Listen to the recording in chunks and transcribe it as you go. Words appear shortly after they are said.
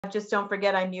just don't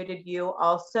forget I muted you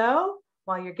also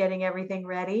while you're getting everything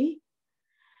ready.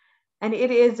 And it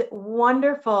is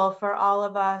wonderful for all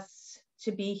of us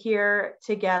to be here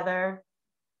together,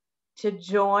 to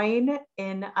join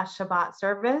in a Shabbat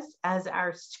service as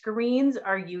our screens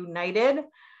are united,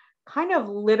 kind of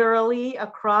literally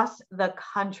across the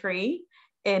country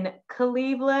in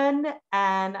Cleveland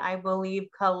and I believe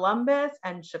Columbus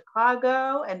and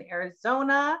Chicago and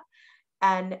Arizona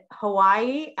and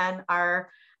Hawaii, and our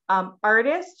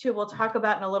artist, who we'll talk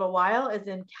about in a little while, is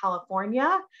in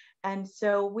California. And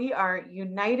so we are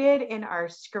united in our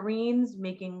screens,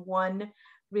 making one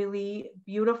really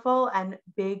beautiful and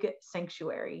big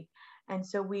sanctuary. And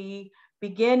so we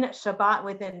begin Shabbat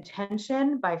with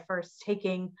intention by first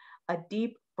taking a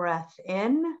deep breath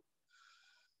in.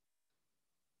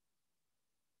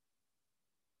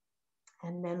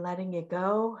 And then letting it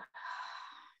go.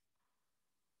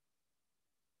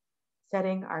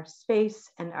 Setting our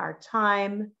space and our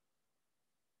time.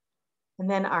 And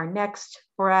then our next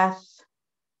breath,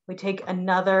 we take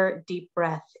another deep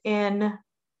breath in.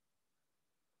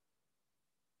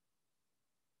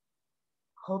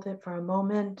 Hold it for a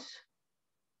moment.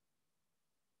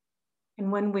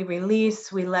 And when we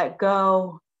release, we let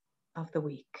go of the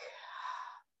week.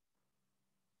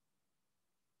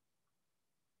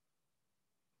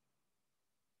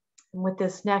 And with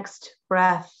this next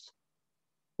breath,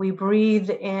 we breathe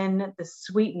in the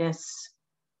sweetness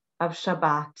of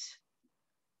Shabbat.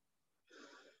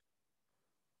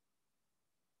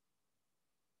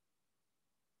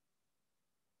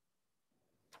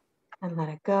 And let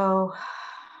it go.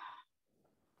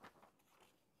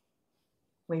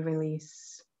 We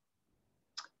release.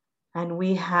 And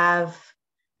we have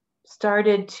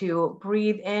started to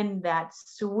breathe in that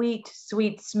sweet,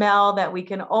 sweet smell that we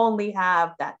can only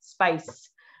have, that spice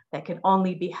that can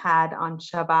only be had on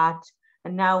Shabbat.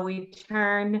 And now we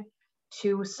turn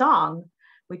to song.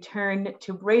 We turn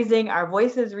to raising our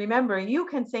voices. Remember, you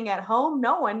can sing at home.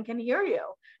 No one can hear you.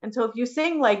 And so if you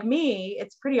sing like me,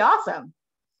 it's pretty awesome,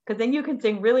 because then you can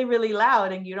sing really, really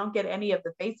loud and you don't get any of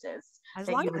the faces. As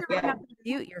long as you remember to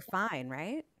mute, you're fine,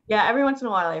 right? Yeah, every once in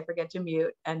a while I forget to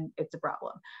mute and it's a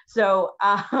problem. So,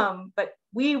 but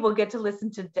we will get to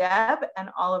listen to Deb, and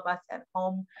all of us at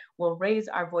home will raise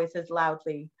our voices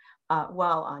loudly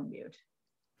while on mute.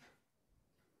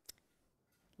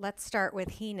 Let's start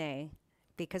with Hine,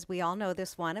 because we all know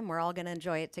this one and we're all going to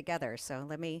enjoy it together. So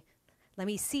let me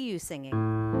see you singing.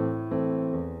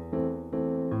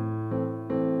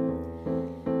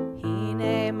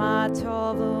 Hine ma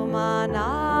tovu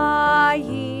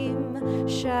manayim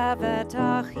shevet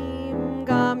achim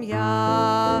gam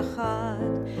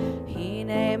yachad.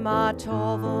 Hine ma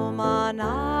tovu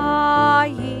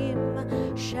manayim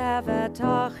shevet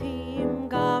achim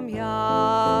gam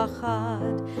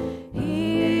yachad.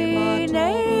 Hine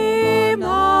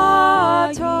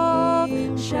ma tov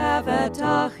shevet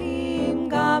achim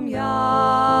gam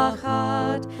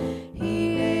yachad.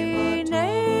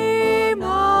 Hine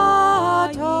ma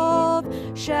tov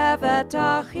shevet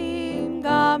achim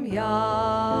gam yachad.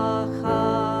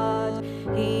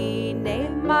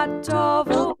 Hine ma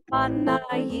tovu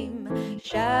manayim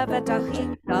shevet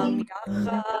achim gam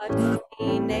yachad.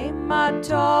 Hine ma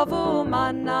tovu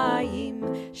manayim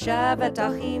shevet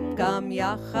achim gam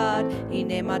yachad.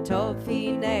 Hine ma tov,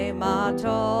 hine ma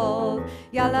tov,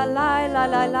 ya la la la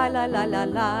la la la la la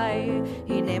la.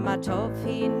 Hine ma tov,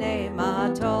 hine ma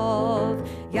tov,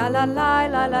 ya la la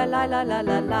la la la la la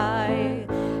la la.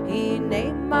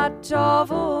 Hine ma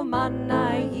tovu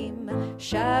manayim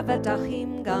shevet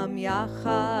achim gam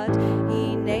yachad.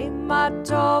 Hine ma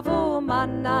tovu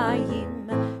manayim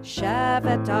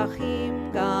shevet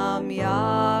achim gam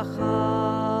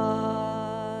yachad.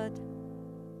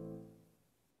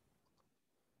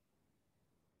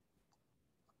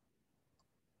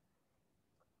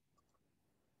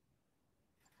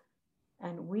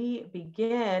 And we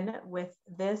begin with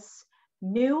this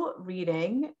new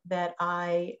reading that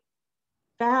I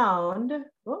found,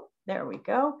 oh, there we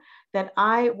go, that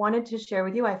I wanted to share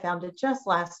with you. I found it just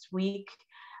last week,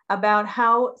 about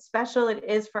how special it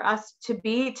is for us to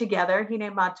be together,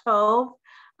 Hine ma tov,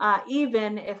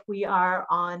 even if we are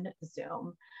on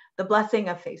Zoom. The blessing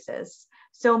of faces.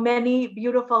 So many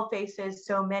beautiful faces,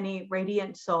 so many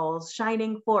radiant souls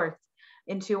shining forth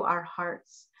into our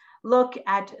hearts. Look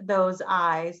at those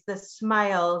eyes, the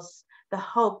smiles, the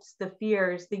hopes, the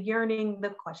fears, the yearning,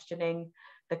 the questioning,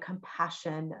 the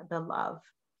compassion, the love.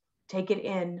 Take it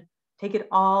in, take it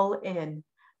all in.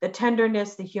 The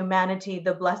tenderness, the humanity,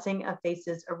 the blessing of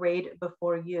faces arrayed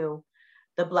before you.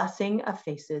 The blessing of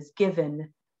faces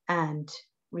given and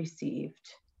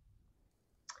received.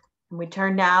 And we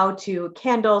turn now to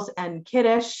candles and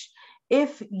Kiddush.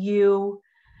 If you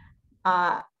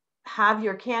have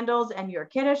your candles and your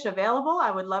Kiddush available,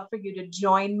 I would love for you to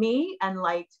join me and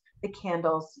light the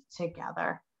candles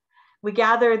together. We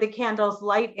gather the candles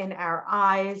light in our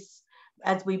eyes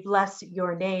as we bless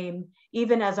your name,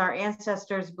 even as our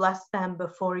ancestors blessed them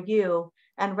before you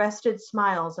and rested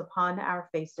smiles upon our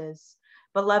faces.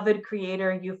 Beloved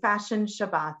Creator, you fashioned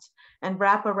Shabbat and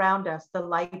wrap around us the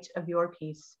light of your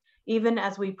peace, even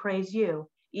as we praise you,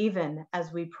 even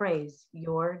as we praise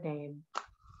your name.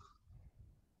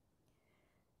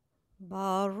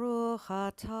 Baruch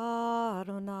atah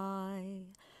Adonai,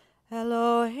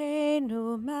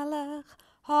 Eloheinu melech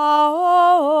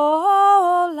haolam,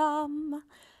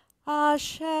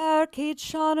 asher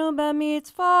kitshanu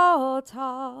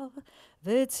b'mitzvotav,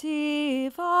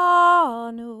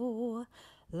 v'tzivanu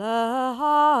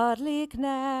lehadlik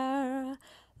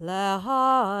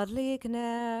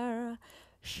ner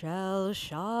shel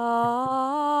Shabbat.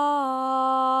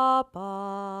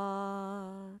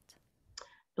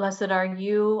 Blessed are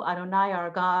you, Adonai, our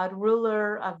God,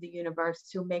 ruler of the universe,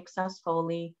 who makes us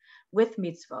holy with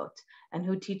mitzvot and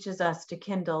who teaches us to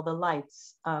kindle the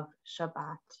lights of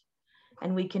Shabbat.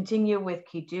 And we continue with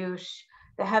Kiddush.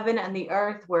 The heaven and the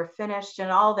earth were finished in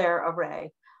all their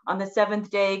array. On the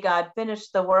seventh day, God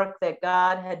finished the work that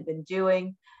God had been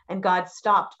doing, and God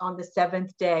stopped on the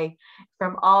seventh day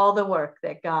from all the work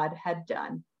that God had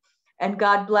done. And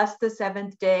God blessed the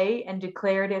seventh day and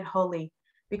declared it holy,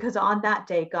 because on that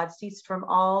day, God ceased from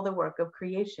all the work of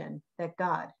creation that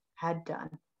God had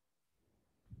done.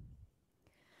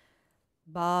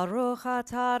 Baruch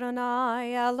atah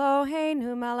Adonai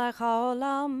Eloheinu melech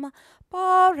haolam,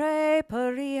 borei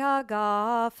peri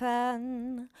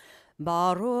hagafen.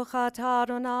 Baruch atah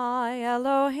Adonai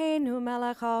Eloheinu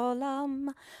melech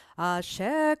haolam,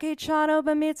 asher kitshanu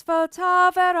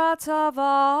b'mitzvotav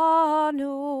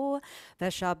v'ratzavanu,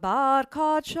 v'shabbat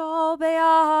kodsho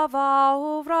be'ahava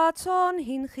uvratzon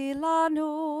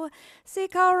hinchilanu,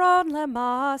 zikaron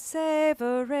lema'aseh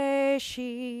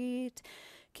v'reshit.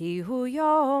 Ki hu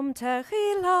yom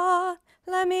techila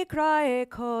lemikrae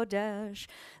kodesh,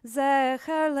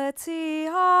 zecher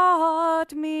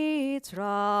letziat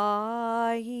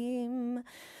Mitzrayim.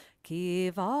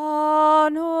 Ki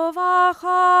vanu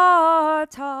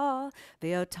v'acharta,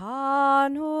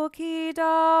 v'otanu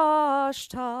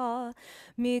kidashta,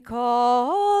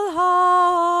 mikol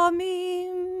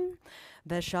ha'amim.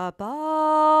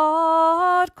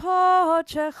 V'shabbat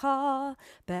kodecha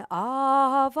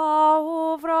be'ahava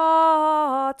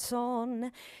uvratzon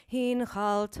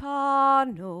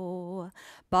hinchaltanu.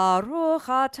 Baruch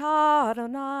atah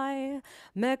Adonai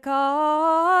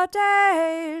mekadesh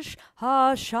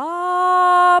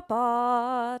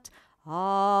haShabbat.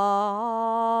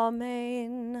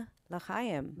 Amen.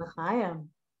 L'chaim. L'chaim.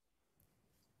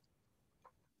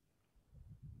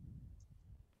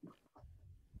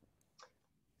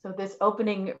 So this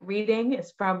opening reading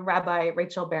is from Rabbi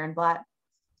Rachel Barenblatt.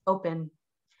 Open.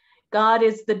 God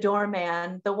is the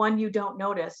doorman, the one you don't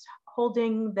notice,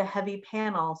 holding the heavy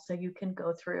panel so you can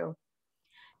go through.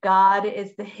 God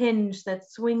is the hinge that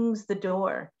swings the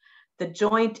door, the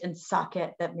joint and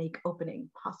socket that make opening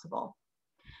possible.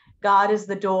 God is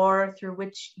the door through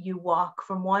which you walk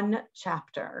from one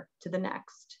chapter to the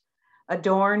next,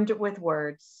 adorned with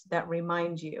words that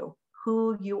remind you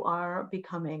who you are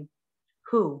becoming,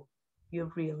 who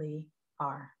you really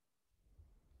are.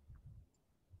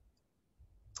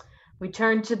 We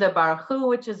turn to the Baruch Hu,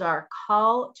 which is our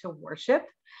call to worship.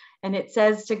 And it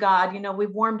says to God,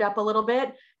 we've warmed up a little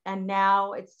bit, and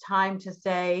now it's time to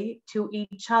say to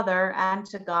each other and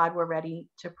to God, we're ready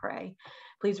to pray.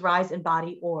 Please rise in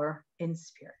body or in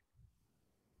spirit.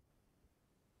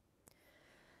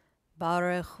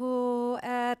 Baruch hu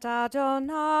et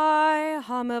Adonai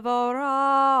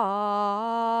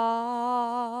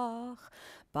hamevorach.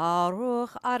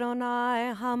 Baruch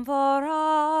Adonai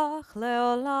hamvorach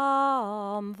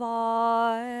leolam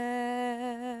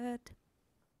vaed.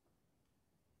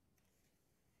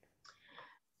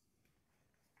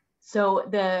 So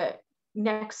the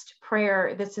next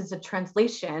prayer, this is a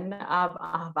translation of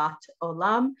Ahavat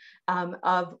Olam,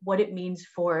 of what it means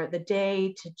for the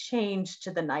day to change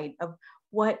to the night, of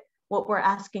what we're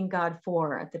asking God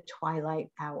for at the twilight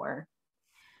hour.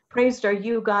 Praised are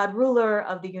you, God, ruler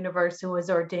of the universe, who has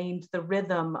ordained the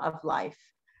rhythm of life.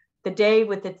 The day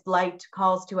with its light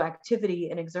calls to activity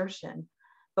and exertion.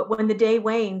 But when the day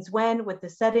wanes, when with the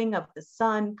setting of the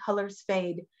sun colors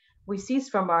fade, we cease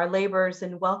from our labors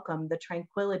and welcome the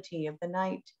tranquility of the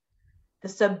night. The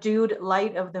subdued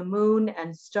light of the moon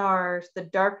and stars, the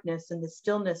darkness and the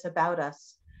stillness about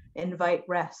us invite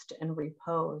rest and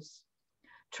repose.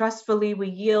 Trustfully, we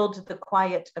yield to the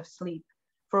quiet of sleep,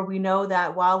 for we know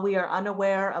that while we are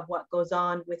unaware of what goes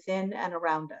on within and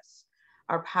around us,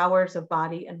 our powers of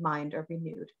body and mind are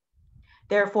renewed.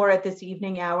 Therefore, at this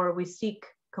evening hour, we seek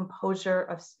composure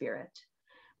of spirit.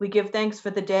 We give thanks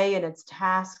for the day and its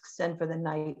tasks and for the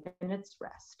night and its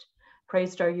rest.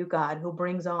 Praised are you, God, who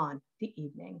brings on the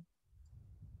evening.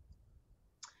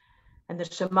 And the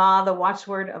Shema, the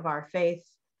watchword of our faith,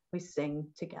 we sing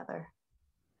together.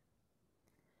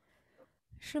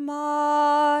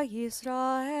 Shema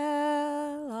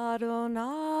Yisrael,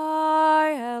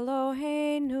 Adonai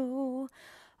Eloheinu,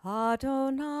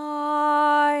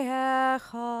 Adonai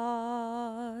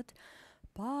Echad.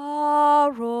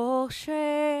 Baruch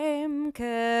Shem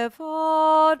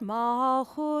Kevod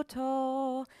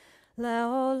Malchuto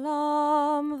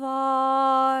Leolam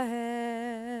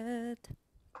Vaed.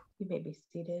 You may be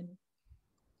seated.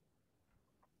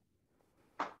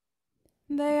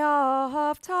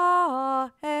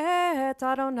 Ve'ahavta et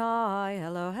Adonai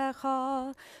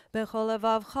Elohecha b'chol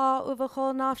levavcha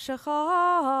u'v'chol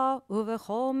nafshecha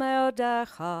u'v'chol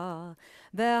meodecha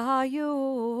ve'hayu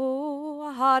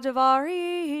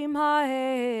hadvarim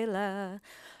ha'ele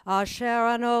asher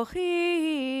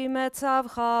anochi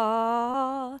metzavcha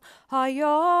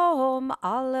hayom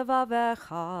al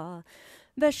levavecha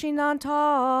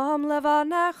Veshinantam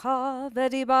levanecha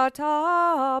vedibarta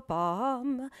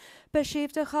bam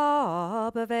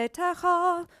Beshivtecha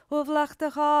bevetecha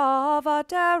uvlechtecha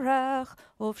vaderech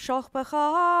uvshochbecha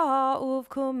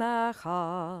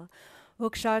uvkumecha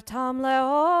Ukshartam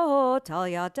leot al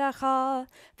yadecha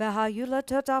vehayu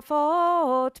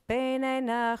letotafot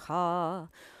beinenecha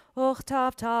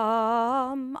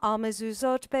Uchtavtam al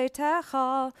mezuzot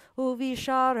beitecha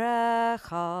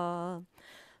uvisharecha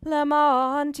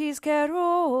Leman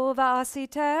tizkeru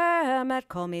v'asitem et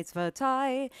kol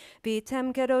mitzvotai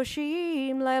v'tem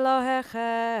kedoshim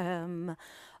lelohechem.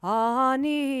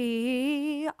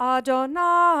 Ani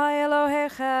Adonai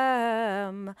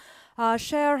Elohechem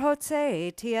asher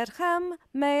hotzeiti etchem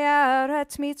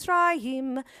me'eretz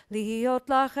Mitzrayim lihiot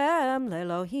lachem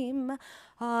lelohim.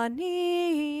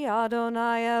 Ani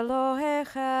Adonai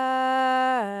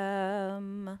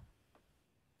Elohechem.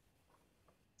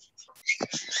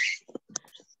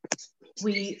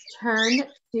 We turn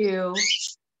to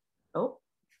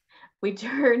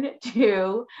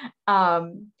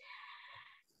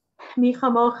Mi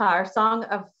Chamocha, our song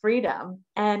of freedom.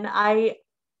 And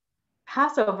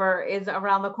Passover is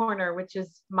around the corner, which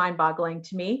is mind-boggling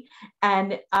to me.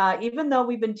 And even though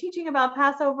we've been teaching about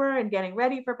Passover and getting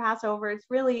ready for Passover, it's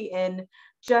really in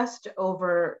just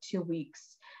over 2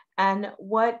 weeks. And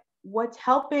what's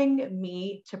helping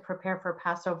me to prepare for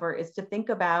Passover is to think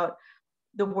about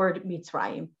the word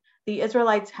Mitzrayim. The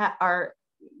Israelites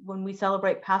when we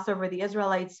celebrate Passover, the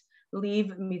Israelites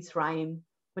leave Mitzrayim,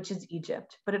 which is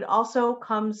Egypt, but it also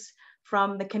comes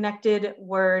from the connected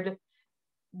word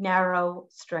narrow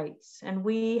straits. And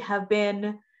we have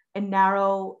been in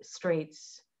narrow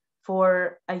straits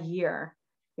for a year.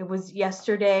 It was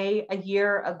yesterday, a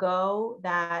year ago,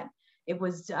 that it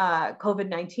was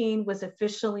COVID-19 was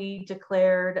officially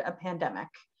declared a pandemic.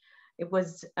 It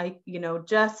was, March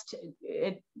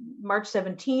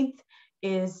 17th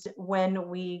is when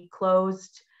we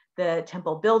closed the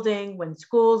temple building, when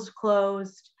schools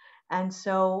closed. And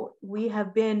so we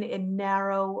have been in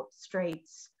narrow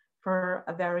straits for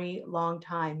a very long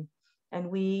time.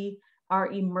 And we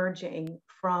are emerging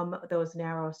from those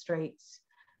narrow straits.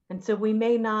 And so we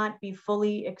may not be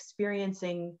fully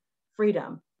experiencing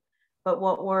freedom, but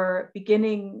what we're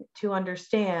beginning to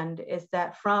understand is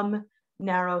that from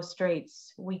narrow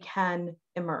straits, we can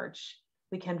emerge,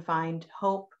 we can find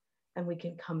hope, and we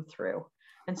can come through.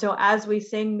 And so as we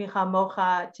sing Mi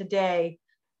Chamocha today,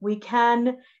 we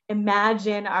can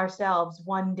imagine ourselves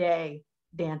one day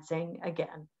dancing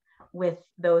again with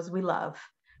those we love.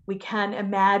 We can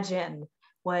imagine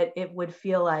what it would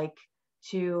feel like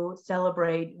to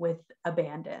celebrate with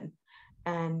abandon.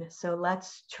 And so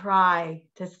let's try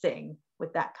to sing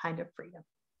with that kind of freedom.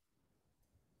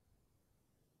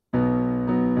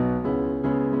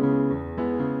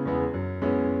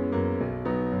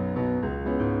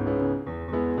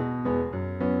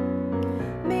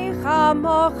 Mi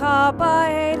chamocha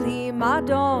ba'elim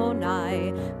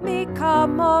Adonai, mi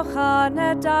kamocha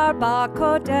nedar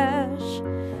ba'kodesh.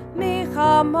 Mi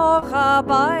chamocha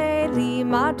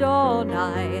ba'elim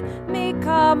Adonai, mi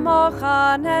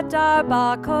kamocha nedar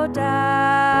ba'kodesh.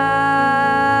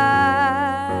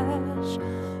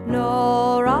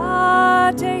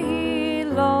 Nora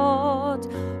tehilot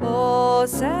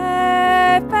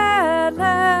osef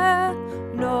ele,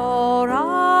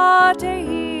 nora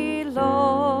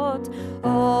tehilot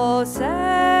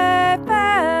osef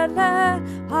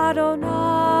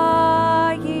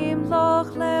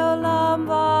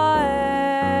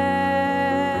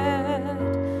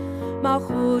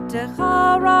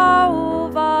זכרה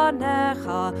ובניך,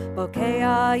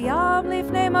 בוקע ים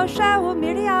לפני משה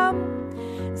ומרים.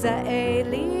 זה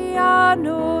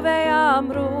אלינו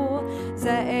ואמרו,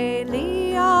 זה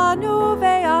אלינו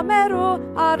ואמרו,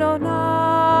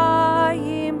 אדוני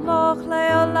ימלוך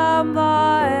לעולם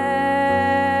ועד.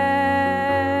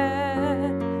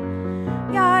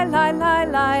 Yai lai lai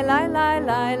lai lai lai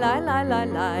lai lai lai lai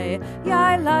lai.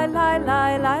 Yai lai lai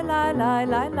lai lai lai lai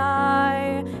lai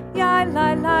lai. Yai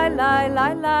lai lai lai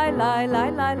lai lai lai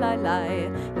lai lai lai lai.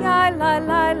 Yai lai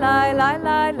lai lai lai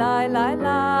lai lai lai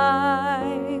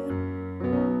lai.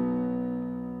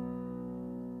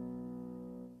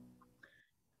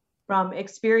 From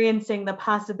experiencing the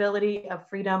possibility of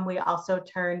freedom, we also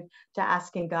turn to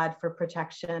asking God for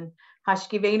protection.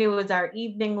 Hashkivenu is our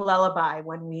evening lullaby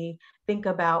when we think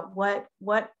about what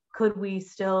could we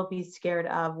still be scared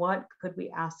of, what could we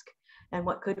ask, and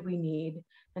what could we need.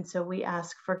 And so we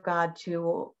ask for God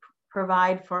to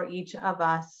provide for each of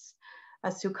us a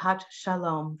Sukkat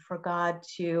Shalom, for God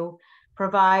to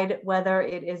provide, whether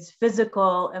it is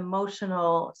physical,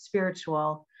 emotional,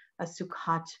 spiritual, a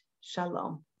Sukkat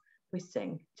Shalom. We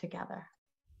sing together.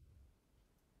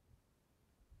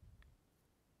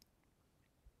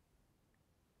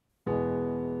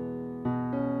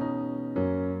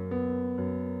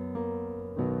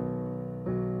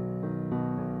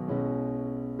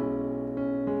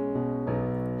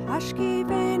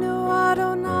 Hashkivenu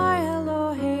Adonai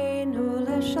Eloheinu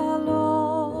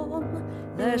leshalom,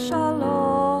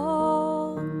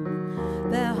 leshalom.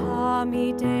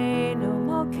 Vehamidenu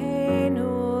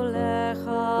Malkeinu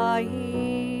lechaim.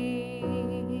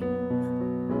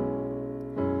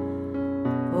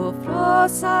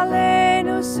 Ufros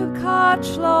aleinu Sukkat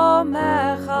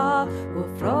shlomecha,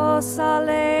 ufros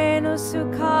aleinu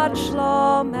Sukkat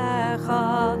shlomecha.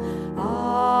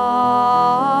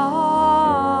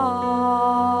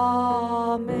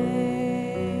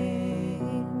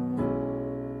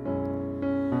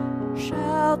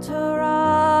 Shelter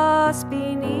us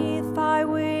beneath thy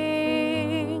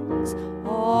wings,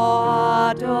 O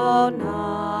Adonai.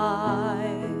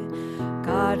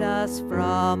 Guard us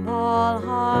from all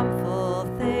harmful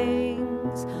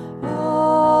things,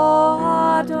 O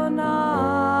Adonai.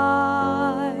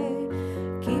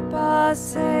 Keep us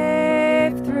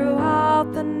safe throughout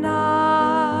the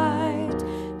night,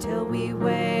 till we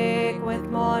wake with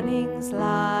morning's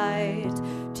light.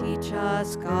 Teach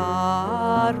us,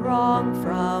 God, wrong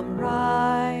from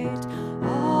right.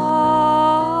 Amen.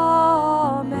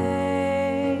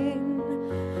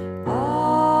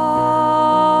 Amen.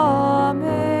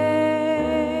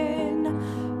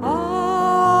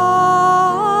 Amen.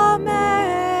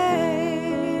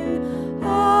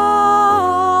 Amen.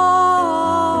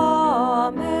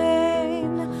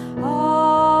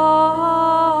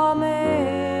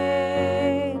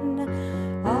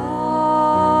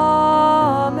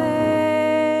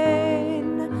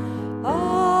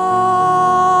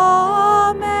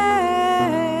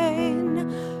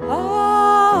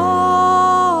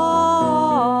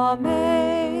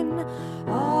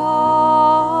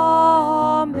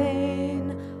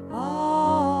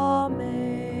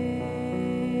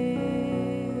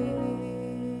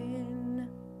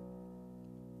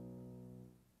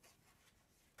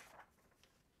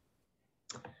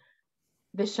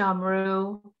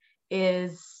 Vishamru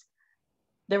is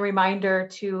the reminder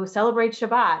to celebrate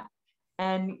Shabbat.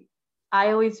 And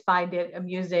I always find it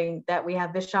amusing that we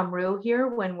have Vishamru here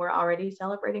when we're already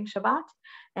celebrating Shabbat.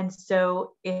 And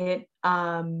so it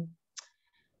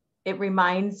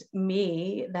reminds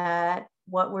me that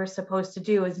what we're supposed to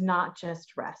do is not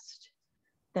just rest,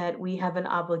 that we have an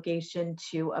obligation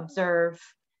to observe,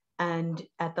 and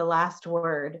at the last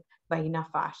word,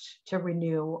 Vayinafash, to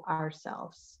renew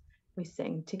ourselves. We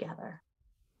sing together.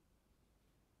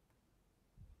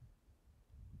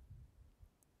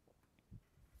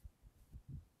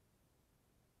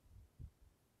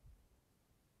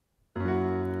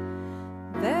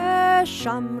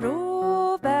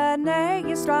 Veshamru b'nei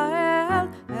Yisrael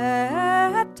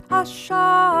et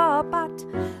ha-Shabbat,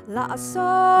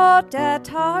 la'asot et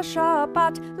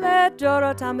ha-Shabbat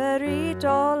ledorotam berit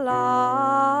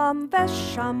olam.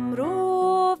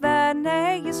 Veshamru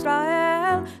b'nei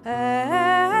Yisrael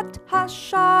et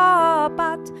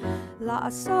ha-Shabbat,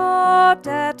 la'asot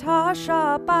et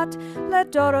ha-Shabbat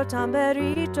ledorotam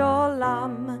berit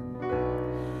olam.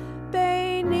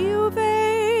 Beini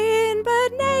uvein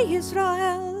b'nei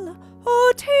Yisrael,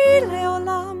 oti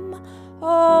leolam,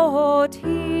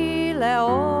 oti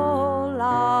leolam.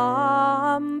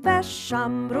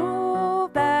 Veshamru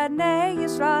b'nei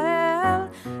Yisrael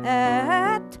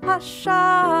et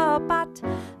ha-Shabbat,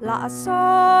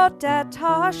 לעשות את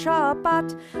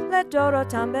השבת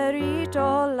לדורותם ברית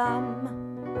עולם.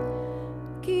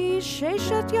 כי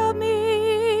ששת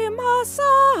ימים עשה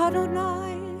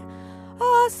אדוני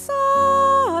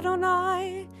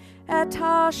את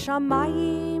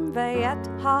השמיים ואת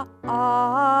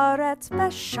הארץ,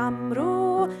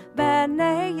 ושמרו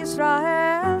בני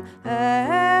ישראל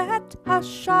את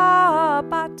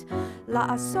השבת,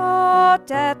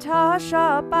 לעשות את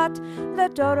השבת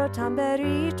לדורותם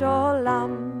ברית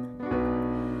עולם.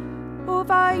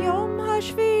 וביום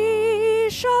השביעי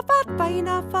שבת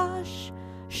וינפש,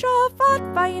 שבת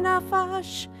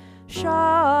וינפש,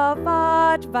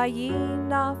 שבת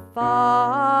וינפש,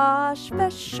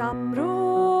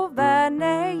 ושמרו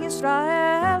בני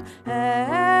ישראל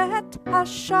את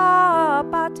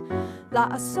השבת,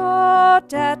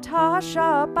 לעשות את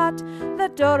השבת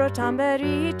לדורותם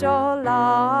ברית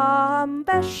עולם.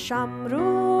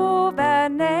 ושמרו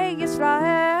בני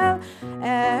ישראל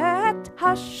את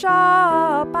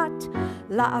השבת,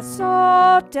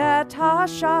 לעשות את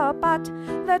השבת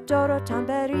לדורותם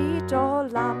ברית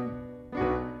עולם.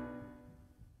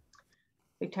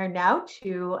 We turn now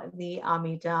to the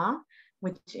Amidah,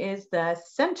 which is the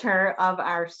center of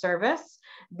our service.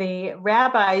 The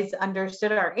rabbis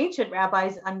understood, our ancient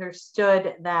rabbis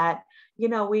understood that,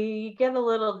 we get a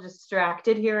little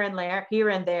distracted here and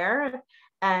there.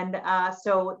 And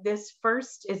so this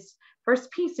first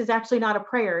piece is actually not a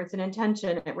prayer, it's an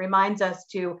intention. It reminds us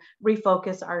to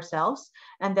refocus ourselves.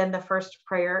 And then the first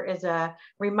prayer is a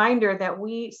reminder that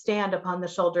we stand upon the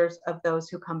shoulders of those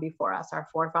who come before us, our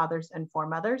forefathers and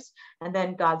foremothers, and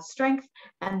then God's strength,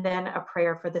 and then a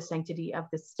prayer for the sanctity of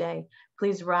this day.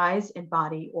 Please rise in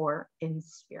body or in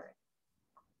spirit.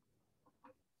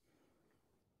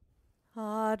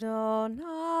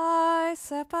 Adonai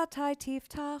sefatai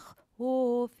tiftach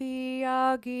ufi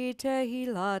yagi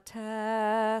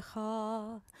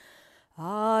tehilatecha.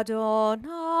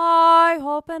 Adonai,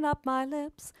 open up my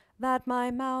lips, that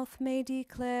my mouth may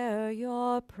declare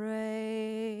your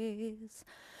praise.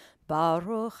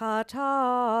 Baruch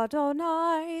atah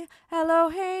Adonai,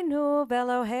 Eloheinu,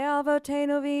 Elohei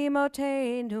Avotenu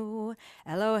v'Imotenu,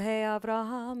 Elohei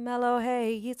Avraham, Elohei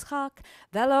Yitzchak,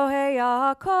 Elohei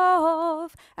Yaakov,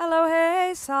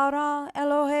 Elohei Sarah,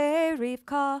 Elohei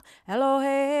Rivka,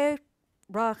 Elohei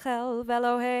Rachel,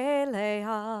 Elohei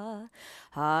Leah.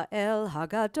 Ha'el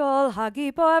Hagadol,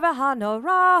 Hagibor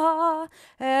v'Hanora,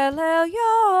 El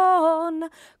Elyon,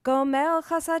 Gomel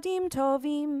Chasadim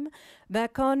Tovim,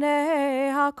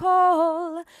 Bekonei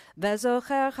HaKol,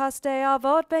 Vezocher Chasdei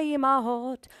Avot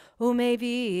Be'imahot,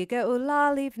 Umevi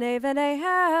Geula Livnei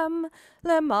V'neihem,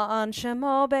 Leman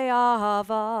Shemo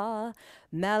Be'ahava,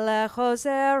 Melech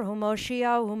Ozer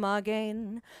U'Moshia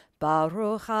U'Magen,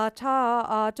 Baruch atah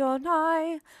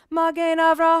Adonai, Magen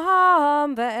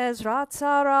Avraham ve'Ezrat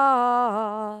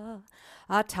Sarah.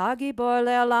 Atah gibor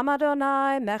le'olam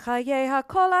Adonai, Mechayeh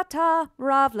hakol atah,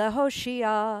 Rav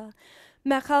lehoshia.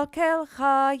 Mechalkel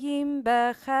chayim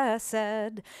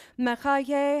bechesed,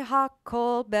 Mechayeh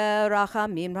hakol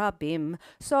berachamim rabim,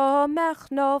 Somech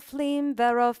noflim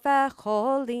ve'rofech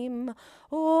cholim,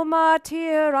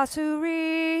 Umatir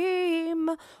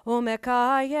asurim,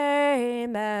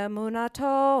 Umekayem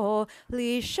emunato,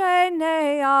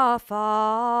 Lishenei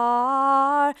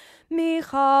afar,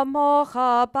 Micha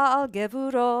mocha ba'al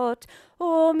gevurot,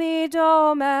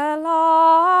 Umido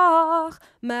melach,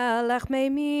 Melech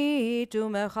meimit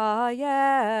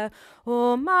umechayeh,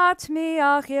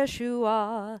 Umatmiach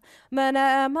Yeshua,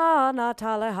 Mene'eman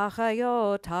atah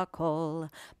lehachayot hakol,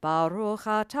 Baruch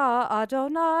atah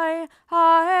Adonai,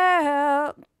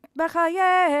 Ha'el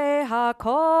Bechayeh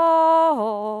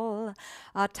hakol.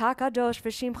 Atah kadosh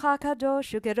v'shimcha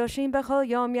kadosh, u'kedoshim b'chol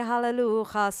yom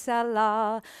yehalelucha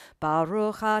selah.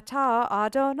 Baruch atah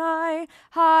Adonai,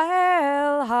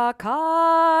 Ha'el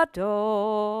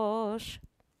hakadosh.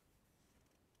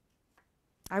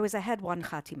 I was ahead one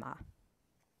chatima.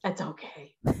 That's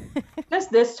okay.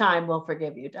 Just this time we'll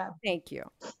forgive you, Deb. Thank you.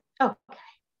 Okay.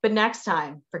 But next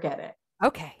time, forget it.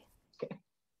 Okay.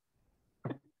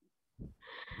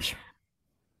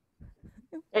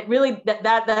 It really,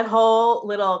 that whole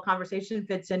little conversation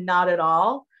fits in not at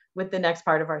all with the next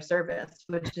part of our service,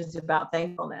 which is about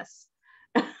thankfulness.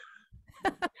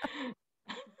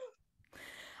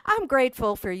 I'm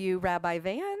grateful for you, Rabbi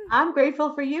Van. I'm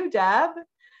grateful for you, Deb.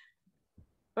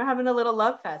 We're having a little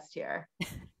love fest here.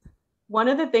 One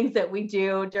of the things that we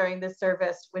do during the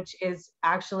service, which is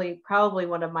actually probably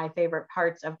one of my favorite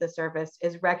parts of the service,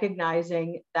 is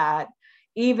recognizing that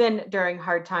even during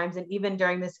hard times and even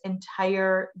during this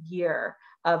entire year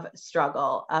of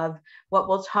struggle, of what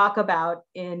we'll talk about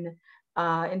in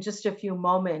just a few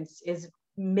moments, is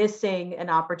missing an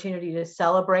opportunity to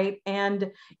celebrate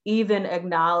and even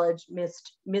acknowledge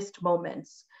missed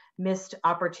moments, missed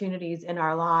opportunities in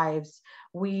our lives,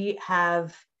 we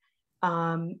have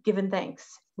given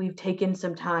thanks. We've taken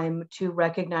some time to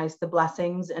recognize the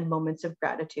blessings and moments of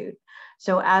gratitude.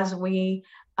 So as we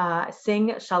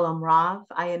sing Shalom Rav,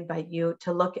 I invite you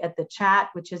to look at the chat,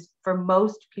 which is for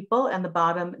most people in the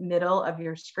bottom middle of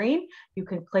your screen. You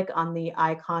can click on the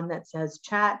icon that says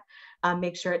chat,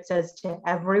 make sure it says to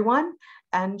everyone,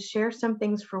 and share some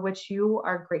things for which you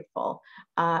are grateful.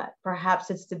 Perhaps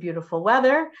it's the beautiful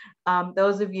weather.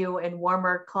 Those of you in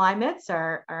warmer climates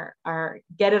are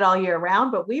get it all year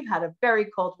round, but we've had a very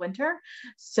cold winter.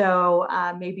 So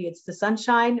maybe it's the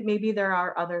sunshine. Maybe there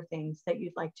are other things that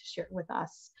you'd like to share with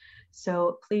us.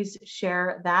 So please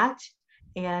share that,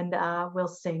 and we'll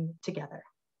sing together.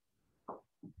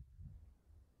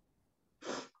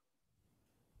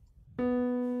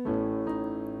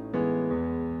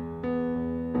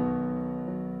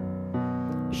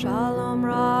 Shalom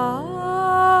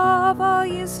Rav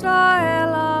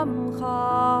Yisrael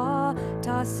Amcha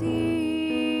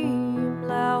Tasim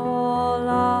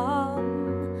Leolam.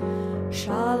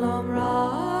 Shalom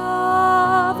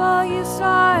Rav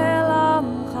Yisrael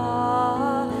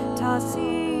Amcha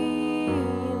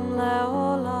Tasim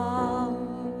Leolam.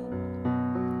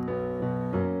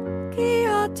 Ki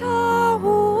ata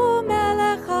hu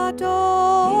melech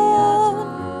adon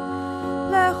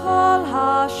lechol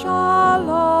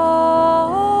hashalom.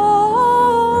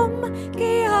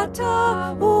 Ki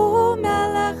ata hu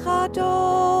melech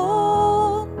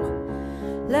adon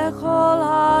lechol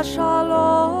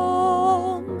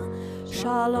hashalom.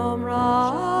 Shalom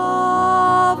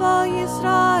Rav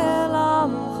Yisrael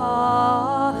Amcha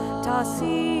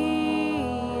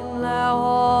Tasim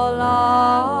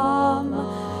Leolam.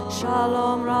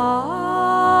 Shalom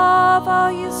Rav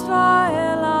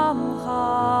Yisrael Amcha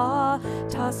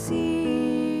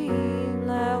Tasim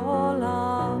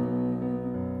Leolam.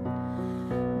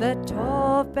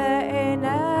 Betov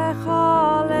be'enecha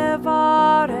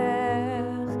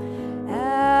levarech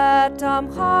et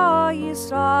amcha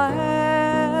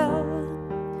Yisrael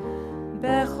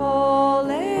bechol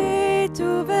עת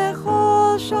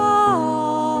ובכל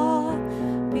שעה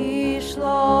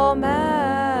בשלומך.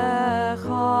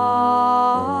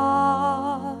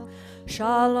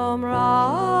 Shalom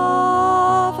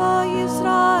Rav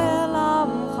Yisrael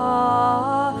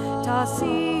Amcha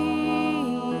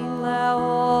Tasim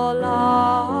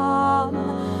Leolam.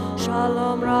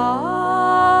 Shalom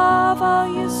Rav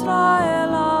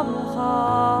Yisrael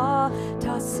Amcha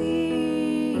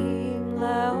Tasim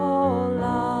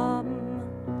Leolam.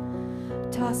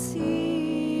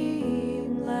 Tasim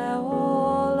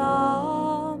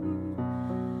Leolam.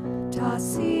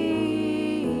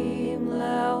 Tasim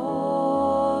Leolam.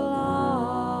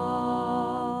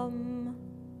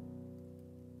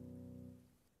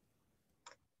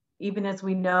 Even as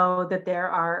we know that there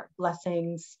are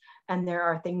blessings and there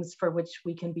are things for which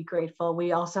we can be grateful,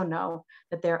 we also know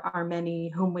that there are many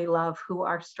whom we love who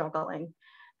are struggling.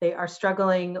 They are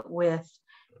struggling with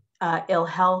ill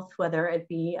health, whether it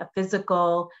be a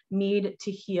physical need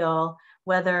to heal,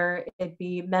 whether it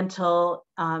be mental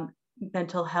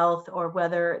health, or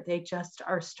whether they just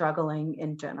are struggling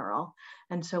in general.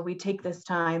 And so we take this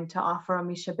time to offer a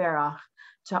Misha Berach,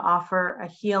 to offer a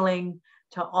healing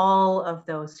to all of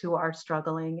those who are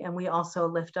struggling. And we also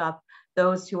lift up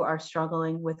those who are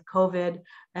struggling with COVID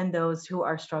and those who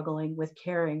are struggling with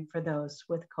caring for those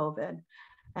with COVID.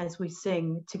 As we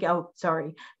sing together,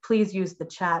 please use the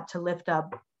chat to lift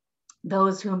up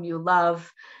those whom you love,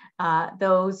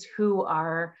 those whom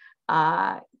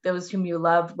you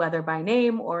love, whether by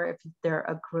name or if they're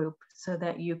a group, so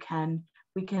that we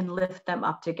can lift them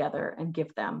up together and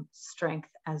give them strength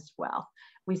as well.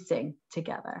 We sing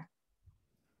together.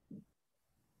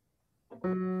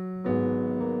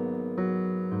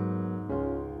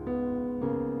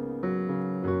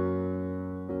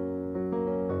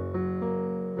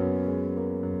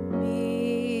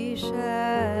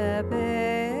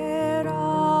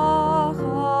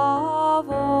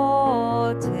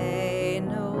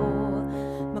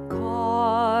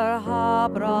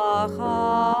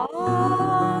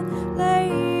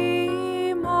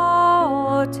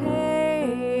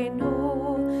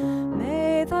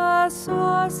 May the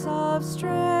source of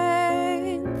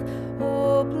strength,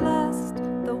 who blessed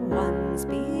the ones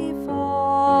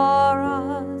before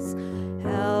us,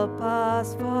 help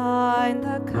us find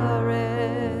the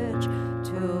courage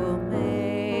to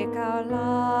make our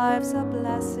lives a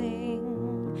blessing,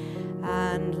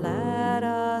 and let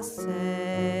us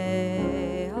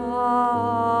say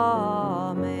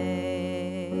Amen.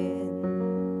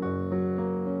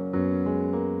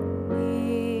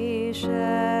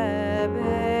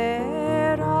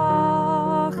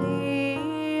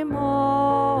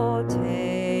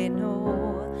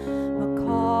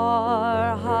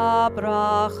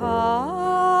 habracha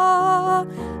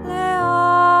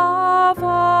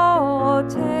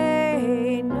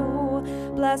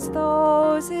le'avoteinu. Bless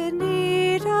those in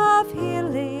need of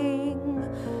healing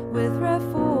with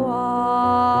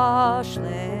refuah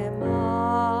shlema,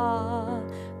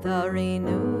 the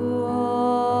renewal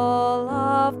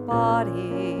of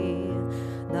body,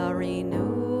 the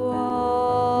renewal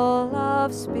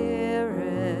of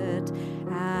spirit,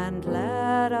 and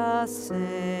let us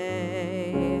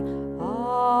say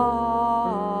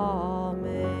Amen.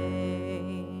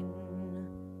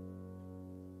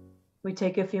 We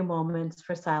take a few moments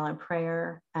for silent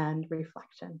prayer and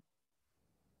reflection.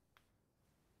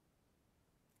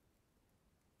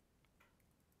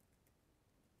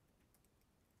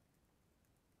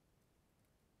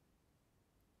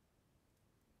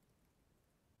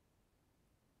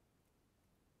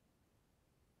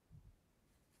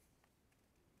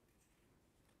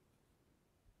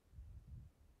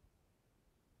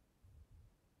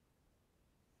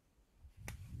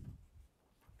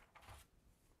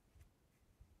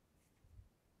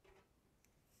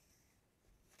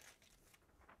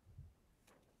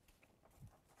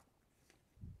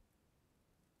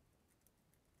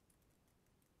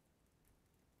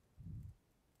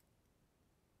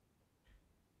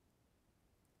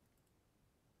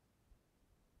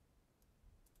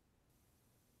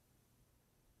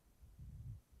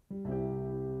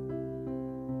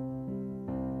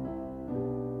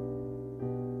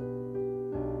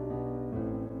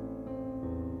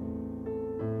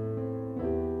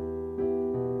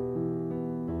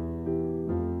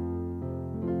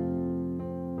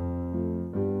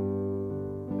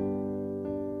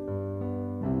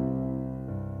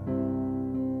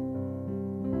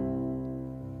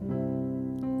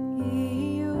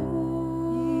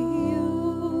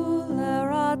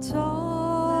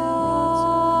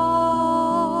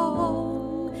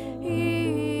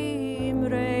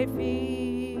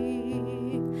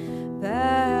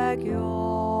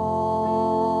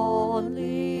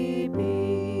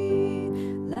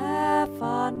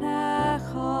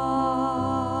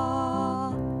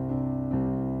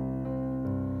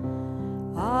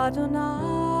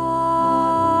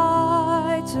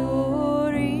 Adonai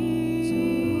Turi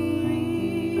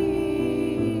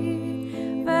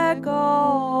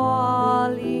Vegali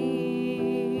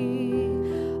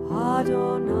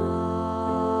Adonai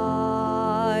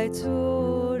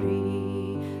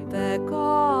Turi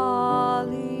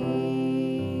Vegali.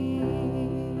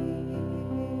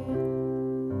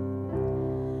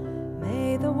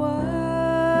 May the words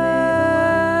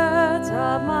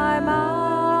of my mouth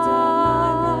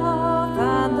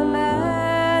and the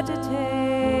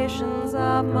meditations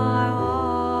of my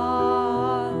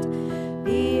heart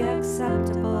be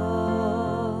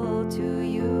acceptable to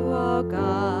you, O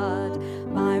God,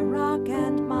 my rock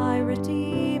and my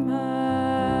redeemer.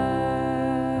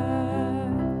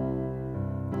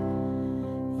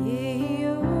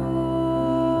 Yehu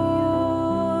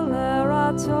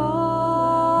leraton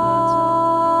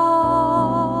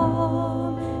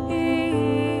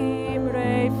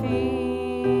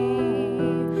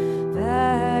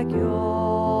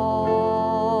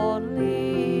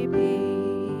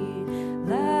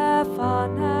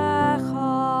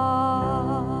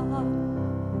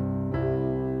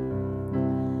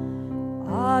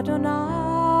Adonai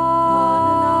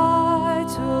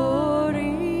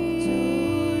Turi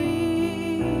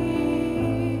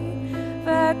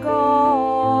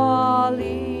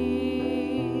Vegali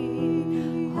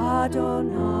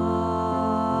Adonai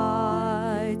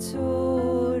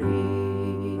Turi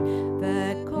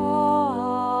Vegali.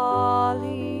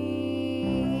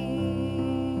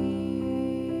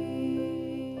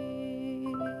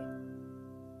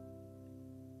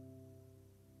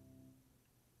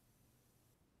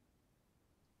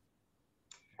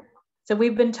 So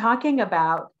we've been talking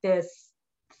about this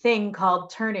thing called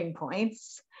turning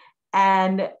points,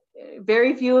 and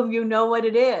very few of you know what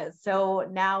it is. So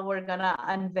now we're going to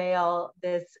unveil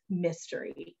this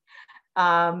mystery.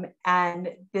 And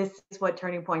this is what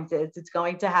turning points is. It's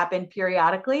going to happen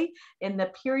periodically in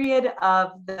the period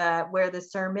of where the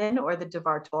sermon or the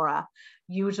Devar Torah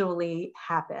usually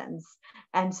happens.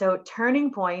 And so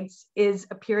turning points is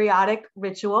a periodic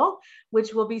ritual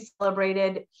which will be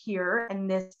celebrated here in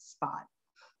this spot.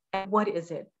 And what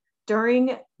is it?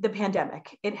 During the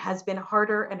pandemic, it has been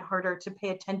harder and harder to pay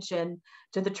attention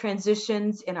to the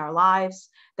transitions in our lives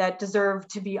that deserve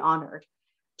to be honored.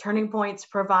 Turning Points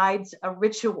provides a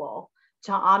ritual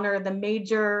to honor the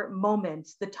major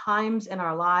moments, the times in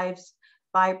our lives,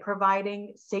 by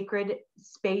providing sacred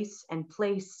space and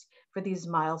place for these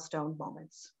milestone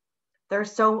moments. There are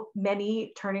so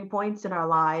many turning points in our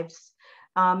lives.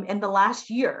 In the last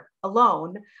year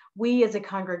alone, we as a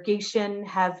congregation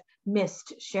have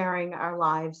missed sharing our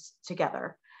lives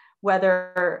together.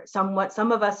 Whether some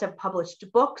of us have published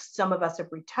books, some of us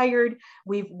have retired,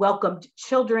 we've welcomed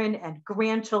children and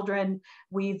grandchildren,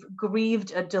 we've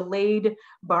grieved a delayed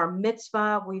bar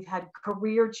mitzvah, we've had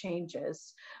career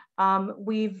changes,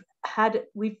 we've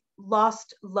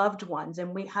lost loved ones,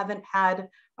 and we haven't had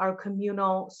our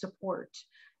communal support.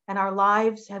 And our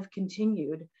lives have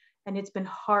continued, and it's been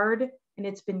hard and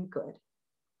it's been good.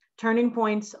 Turning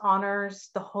Points honors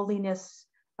the holiness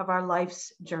of our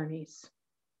life's journeys.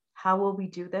 How will we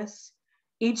do this?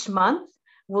 Each month,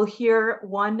 we'll hear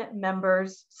one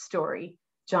member's story.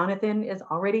 Jonathan is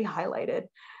already highlighted.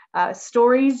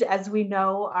 Stories, as we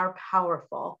know, are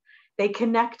powerful. They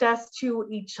connect us to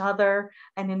each other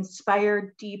and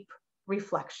inspire deep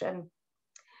reflection.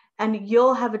 And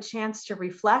you'll have a chance to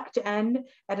reflect, and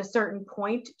at a certain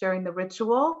point during the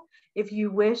ritual, if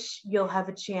you wish, you'll have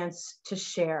a chance to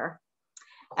share.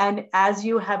 And as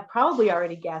you have probably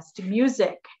already guessed,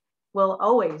 music will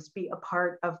always be a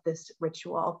part of this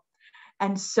ritual.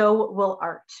 And so will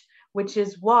art, which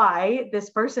is why this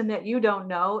person that you don't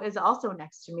know is also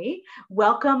next to me.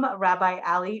 Welcome, Rabbi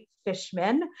Ali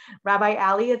Fishman. Rabbi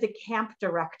Ali is a camp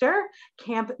director.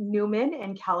 Camp Newman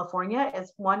in California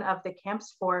is one of the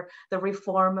camps for the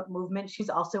Reform movement. She's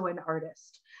also an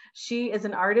artist. She is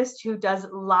an artist who does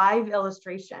live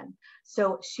illustration.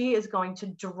 So she is going to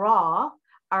draw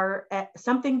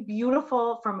something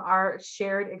beautiful from our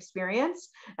shared experience.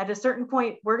 At a certain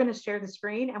point, we're going to share the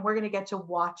screen and we're going to get to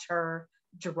watch her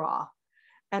draw.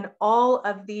 And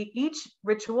each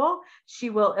ritual, she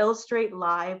will illustrate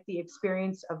live the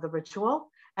experience of the ritual.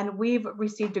 And we've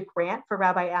received a grant for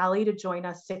Rabbi Ali to join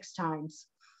us 6 times.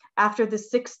 After the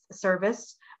 6th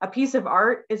service, a piece of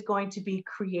art is going to be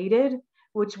created,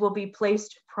 which will be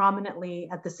placed prominently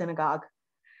at the synagogue.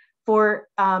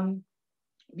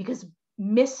 Because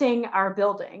missing our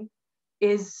building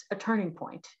is a turning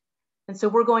point. And so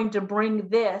we're going to bring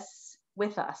this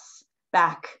with us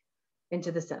back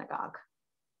into the synagogue.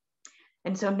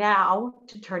 And so now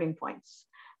to Turning Points.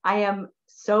 I am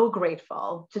so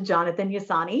grateful to Jonathan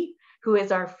Yassanye, who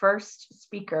is our first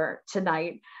speaker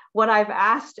tonight. What I've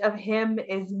asked of him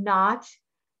is not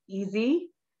easy.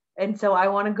 And so I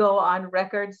want to go on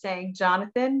record saying,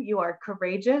 Jonathan, you are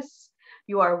courageous,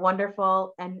 you are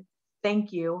wonderful, and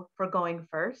thank you for going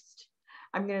first.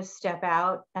 I'm going to step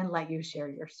out and let you share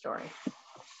your story.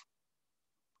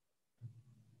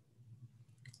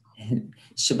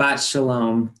 Shabbat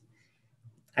Shalom.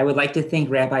 I would like to thank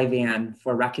Rabbi Van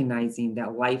for recognizing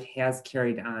that life has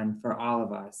carried on for all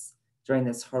of us during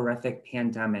this horrific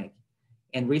pandemic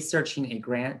and researching a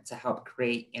grant to help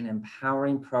create an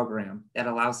empowering program that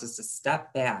allows us to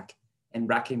step back and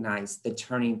recognize the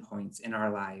turning points in our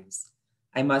lives.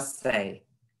 I must say,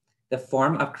 the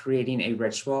form of creating a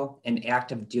ritual, an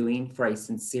act of doing for a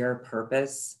sincere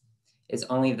purpose, is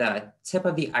only the tip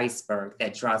of the iceberg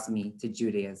that draws me to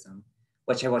Judaism,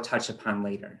 which I will touch upon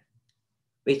later.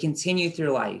 We continue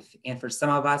through life, and for some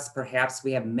of us, perhaps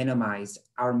we have minimized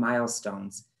our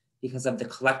milestones because of the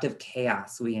collective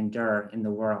chaos we endure in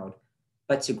the world.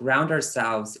 But to ground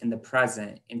ourselves in the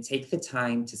present and take the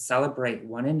time to celebrate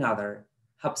one another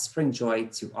helps bring joy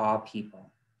to all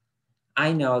people.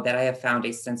 I know that I have found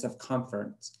a sense of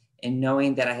comfort in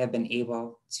knowing that I have been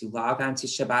able to log on to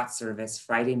Shabbat service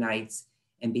Friday nights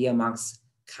and be amongst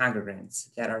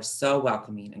congregants that are so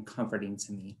welcoming and comforting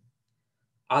to me.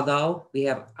 Although we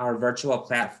have our virtual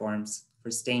platforms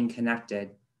for staying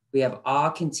connected, we have all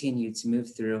continued to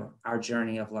move through our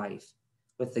journey of life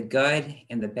with the good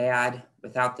and the bad,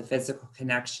 without the physical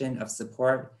connection of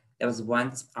support that was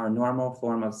once our normal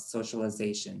form of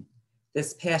socialization.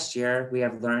 This past year, we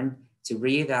have learned to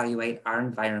reevaluate our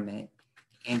environment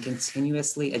and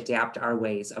continuously adapt our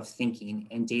ways of thinking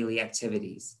and daily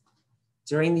activities.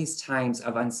 During these times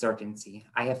of uncertainty,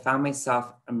 I have found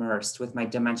myself immersed with my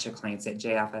dementia clients at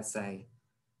JFSA,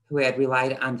 who had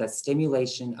relied on the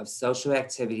stimulation of social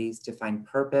activities to find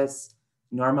purpose,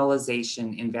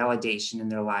 normalization, and validation in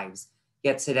their lives.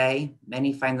 Yet today,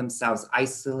 many find themselves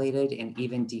isolated and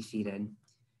even defeated.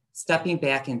 Stepping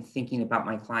back and thinking about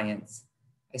my clients,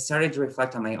 I started to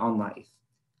reflect on my own life.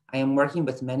 I am working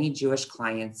with many Jewish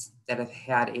clients that have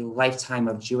had a lifetime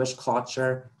of Jewish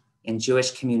culture and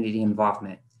Jewish community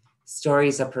involvement.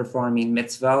 Stories of performing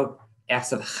mitzvot,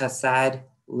 acts of chesed,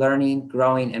 learning,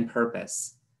 growing, and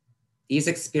purpose. These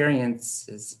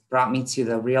experiences brought me to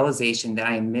the realization that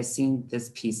I am missing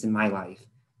this piece in my life,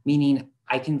 meaning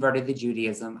I converted to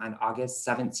Judaism on August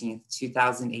 17th,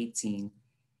 2018,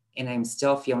 and I'm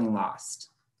still feeling lost.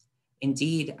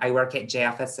 Indeed, I work at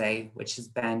JFSA, which has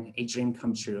been a dream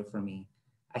come true for me.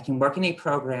 I can work in a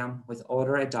program with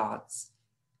older adults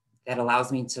that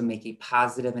allows me to make a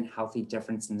positive and healthy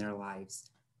difference in their lives.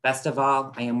 Best of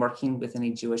all, I am working within a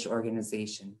Jewish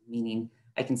organization, meaning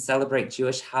I can celebrate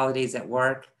Jewish holidays at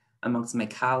work amongst my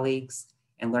colleagues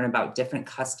and learn about different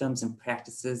customs and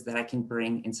practices that I can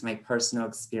bring into my personal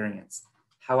experience.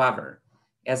 However,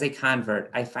 as a convert,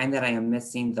 I find that I am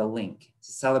missing the link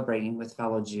to celebrating with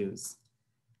fellow Jews.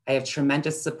 I have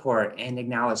tremendous support and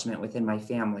acknowledgement within my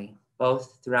family,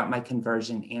 both throughout my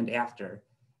conversion and after,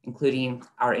 including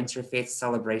our interfaith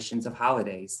celebrations of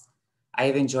holidays. I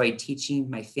have enjoyed teaching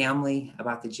my family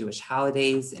about the Jewish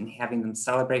holidays and having them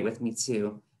celebrate with me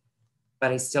too,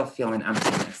 but I still feel an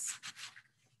emptiness.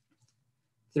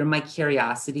 Through my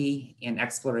curiosity and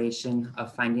exploration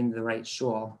of finding the right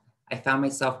shul, I found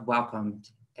myself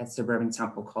welcomed at suburban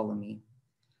Temple-Kol.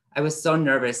 I was so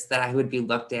nervous that I would be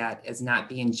looked at as not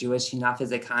being Jewish enough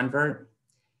as a convert.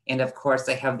 And of course,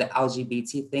 I have the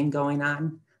LGBT thing going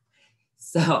on.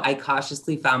 So I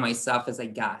cautiously found myself as a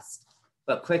guest,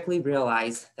 but quickly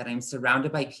realized that I'm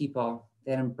surrounded by people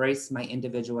that embrace my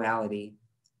individuality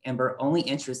and were only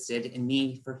interested in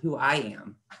me for who I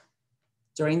am.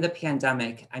 During the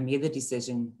pandemic, I made the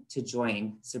decision to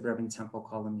join suburban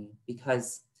Temple-Kol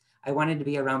because I wanted to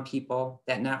be around people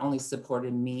that not only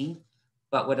supported me,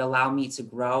 but would allow me to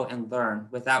grow and learn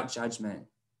without judgment.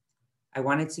 I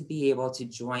wanted to be able to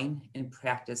join and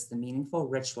practice the meaningful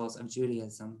rituals of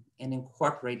Judaism and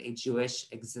incorporate a Jewish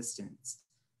existence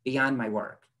beyond my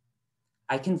work.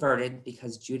 I converted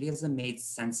because Judaism made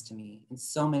sense to me in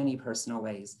so many personal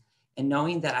ways, and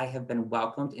knowing that I have been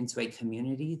welcomed into a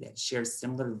community that shares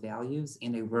similar values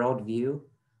and a worldview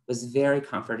was very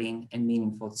comforting and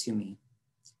meaningful to me.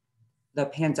 The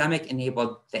pandemic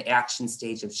enabled the action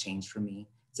stage of change for me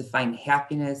to find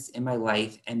happiness in my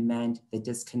life and mend the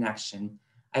disconnection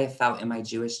I have felt in my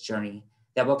Jewish journey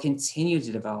that will continue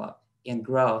to develop and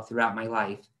grow throughout my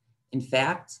life. In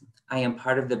fact, I am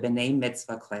part of the B'nai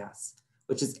Mitzvah class,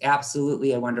 which is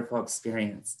absolutely a wonderful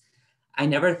experience. I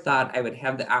never thought I would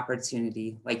have the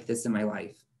opportunity like this in my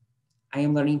life. I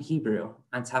am learning Hebrew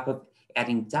on top of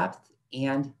adding depth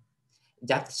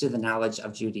to the knowledge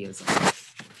of Judaism.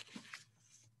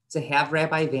 To have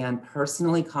Rabbi Van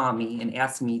personally call me and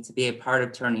ask me to be a part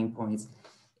of Turning Points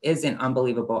is an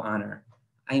unbelievable honor.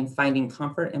 I am finding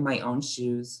comfort in my own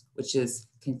shoes, which is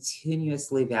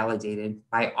continuously validated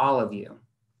by all of you.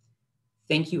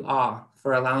 Thank you all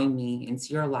for allowing me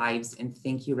into your lives, and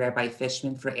thank you, Rabbi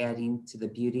Fishman, for adding to the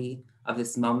beauty of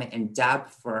this moment, and Deb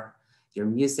for your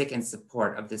music and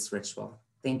support of this ritual.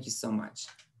 Thank you so much.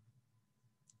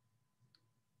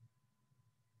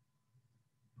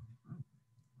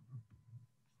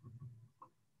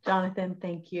 Jonathan,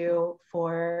 thank you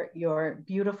for your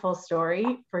beautiful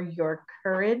story, for your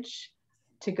courage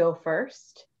to go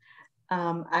first.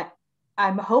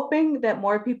 I'm hoping that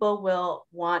more people will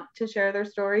want to share their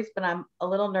stories, but I'm a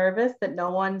little nervous that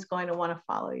no one's going to want to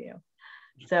follow you.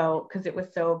 So, because it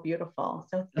was so beautiful.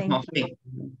 So thank you.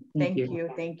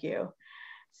 Thank you.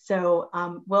 So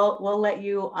we'll let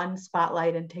you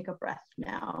unspotlight and take a breath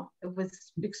now. It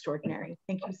was extraordinary.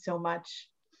 Thank you so much.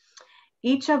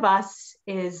 Each of us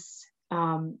is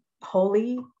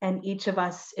holy, and each of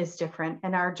us is different,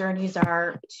 and our journeys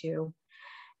are too.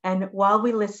 And while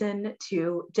we listen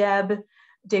to Deb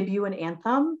debut an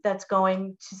anthem that's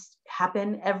going to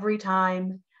happen every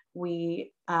time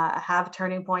we have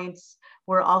Turning Points,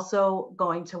 we're also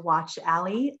going to watch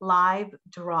Allie live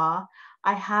draw.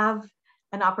 I have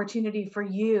an opportunity for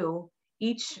you,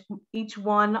 each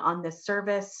one on this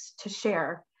service, to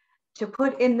share, to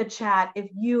put in the chat if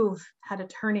you've had a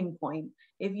turning point,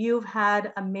 if you've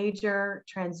had a major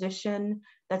transition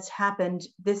that's happened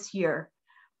this year.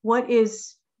 What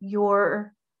is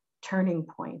your turning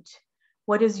point?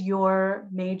 What is your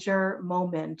major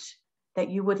moment that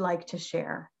you would like to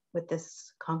share with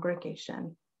this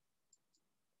congregation?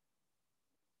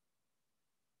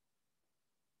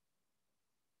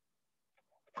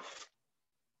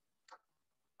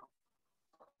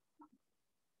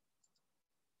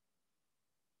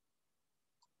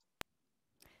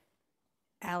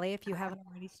 Allie, if you haven't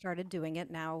already started doing it,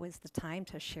 now is the time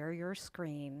to share your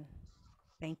screen.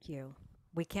 Thank you.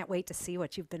 We can't wait to see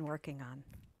what you've been working on.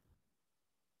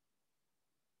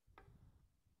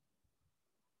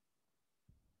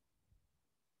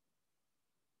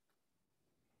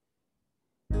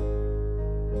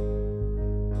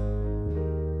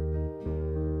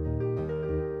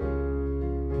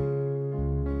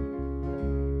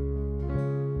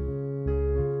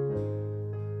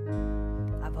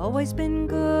 I've always been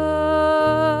good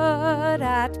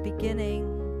at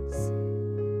beginnings.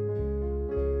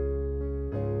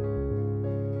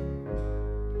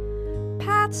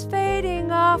 thoughts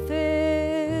fading off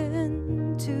into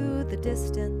the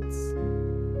distance.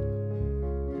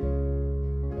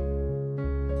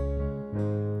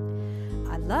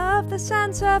 I love the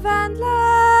sense of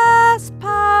endless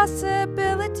possibility.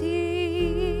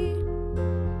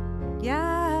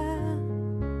 Yeah.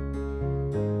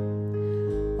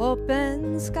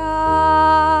 Open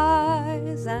skies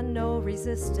and no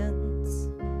resistance.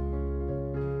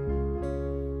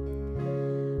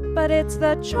 But it's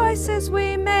the choices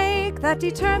we make that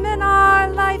determine our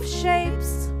life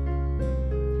shapes,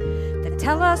 that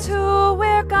tell us who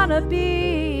we're gonna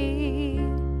be.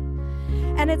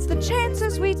 And it's the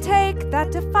chances we take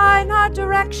that define our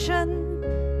direction,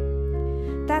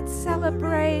 that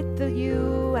celebrate the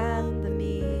you and the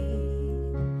me.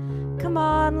 Come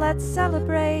on, let's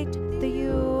celebrate the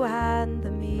you and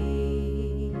the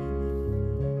me.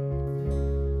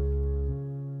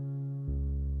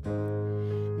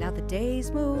 Now the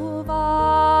days move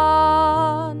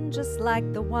on just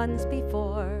like the ones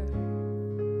before.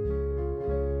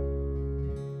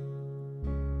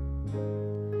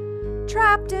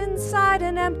 Trapped inside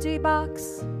an empty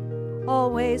box,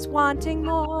 always wanting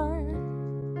more.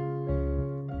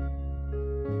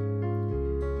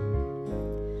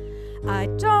 I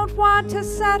don't want to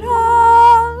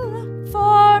settle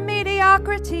for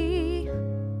mediocrity,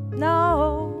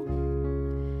 no.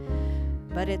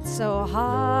 But it's so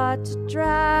hard to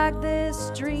drag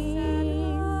this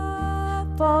dream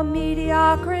for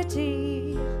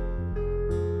mediocrity.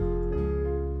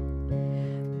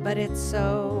 But it's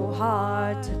so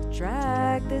hard to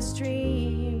drag this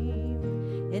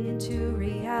dream into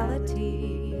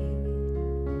reality.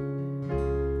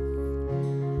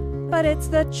 But it's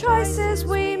the choices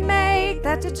we make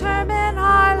that determine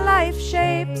our life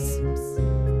shapes,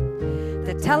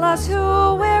 that tell us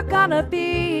who we're gonna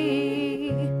be.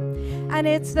 And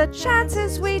it's the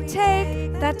chances we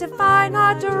take that define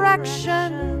our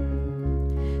direction,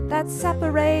 that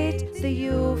separate the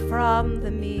you from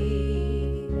the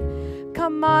me.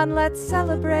 Come on, let's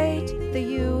celebrate the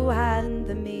you and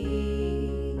the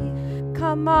me.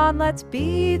 Come on, let's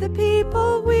be the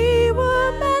people we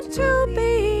were meant to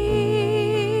be.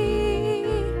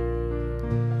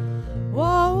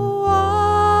 Whoa, whoa.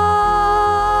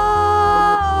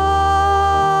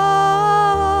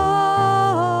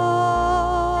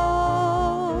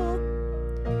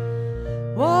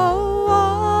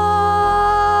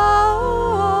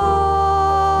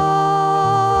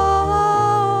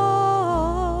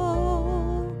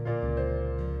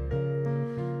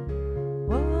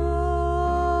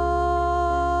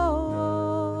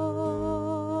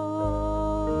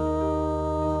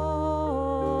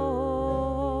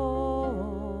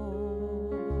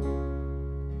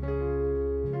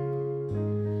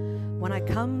 When I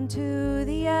come to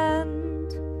the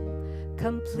end,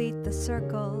 complete the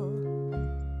circle.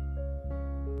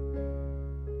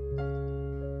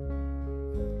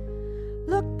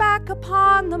 Look back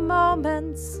upon the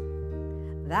moments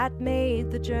that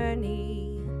made the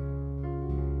journey.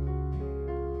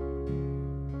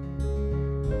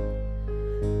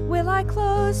 Will I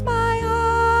close my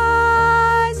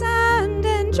eyes and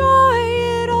enjoy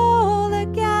it all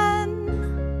again?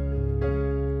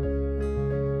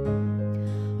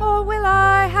 Or will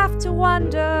I have to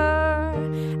wonder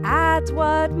at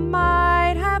what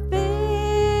might have been?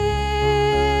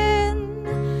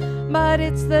 But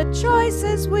it's the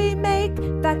choices we make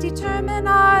that determine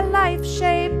our life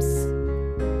shapes,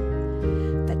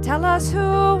 that tell us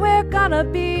who we're gonna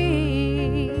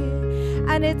be.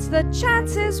 And it's the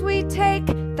chances we take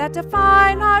that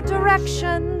define our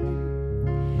direction,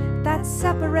 that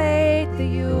separate the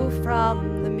you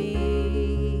from the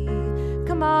me.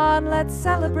 Come on, let's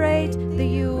celebrate the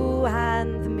you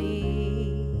and the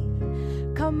me.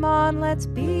 Come on, let's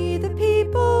be the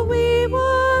people we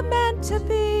were meant to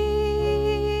be.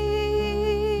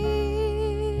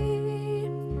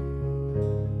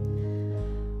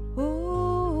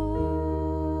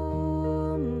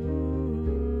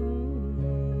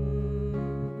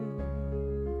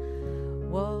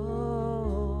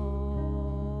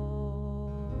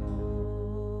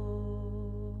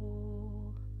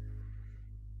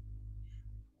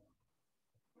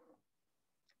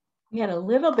 We had a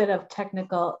little bit of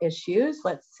technical issues.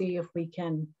 Let's see if we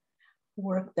can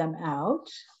work them out.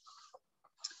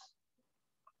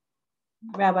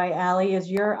 Rabbi Ali, is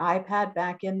your iPad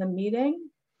back in the meeting?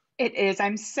 It is.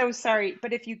 I'm so sorry,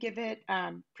 but if you give it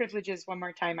privileges one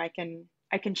more time, I can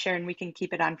share and we can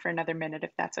keep it on for another minute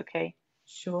if that's okay.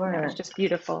 Sure. That was just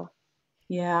beautiful.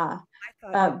 Yeah.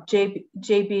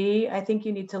 JB, I think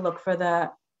you need to look for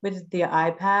the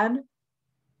iPad.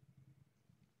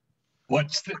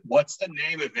 What's the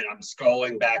name of it? I'm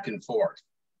scrolling back and forth.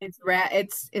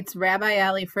 It's Rabbi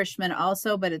Ali Frischman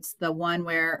also, but it's the one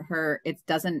where it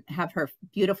doesn't have her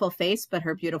beautiful face, but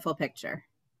her beautiful picture.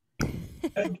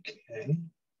 Okay.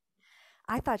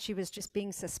 I thought she was just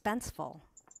being suspenseful.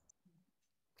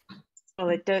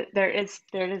 Well, there is.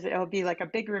 It'll be like a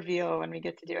big reveal when we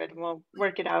get to do it, and we'll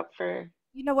work it out for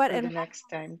You know what? the And next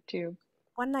time too.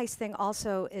 one nice thing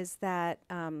also is that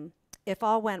if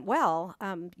all went well,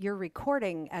 you're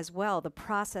recording as well the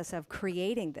process of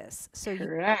creating this, so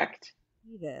Correct.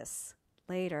 you see this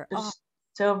later.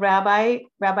 So Rabbi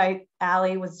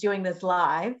Ali was doing this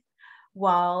live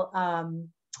while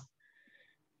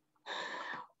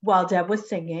Deb was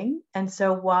singing, and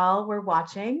so while we're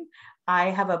watching, I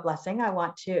have a blessing.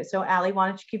 So Ali, why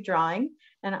don't you keep drawing,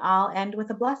 and I'll end with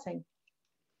a blessing.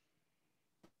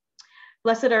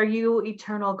 Blessed are you,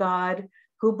 eternal God,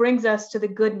 who brings us to the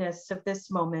goodness of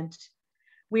this moment.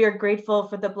 We are grateful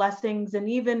for the blessings and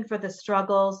even for the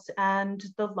struggles and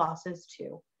the losses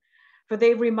too, for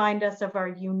they remind us of our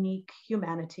unique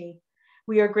humanity.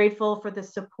 We are grateful for the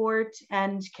support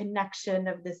and connection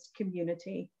of this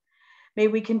community. May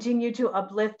we continue to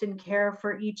uplift and care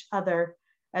for each other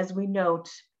as we note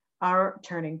our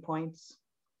turning points.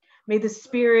 May the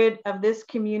spirit of this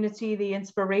community, the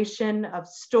inspiration of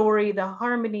story, the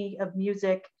harmony of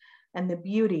music, and the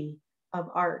beauty of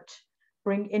art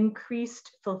bring increased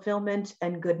fulfillment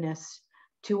and goodness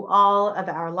to all of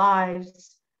our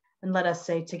lives. And let us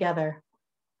say together,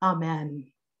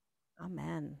 Amen.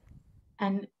 Amen.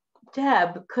 And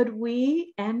Deb, could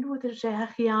we end with a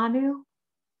Shehechianu?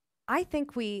 I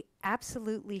think we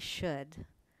absolutely should.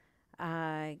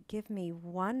 Give me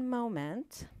one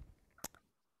moment.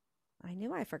 I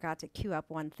knew I forgot to cue up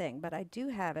one thing, but I do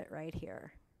have it right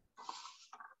here.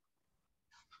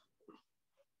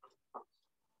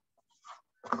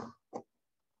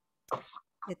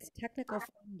 It's Technical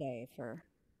Fun Day for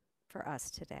us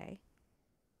today.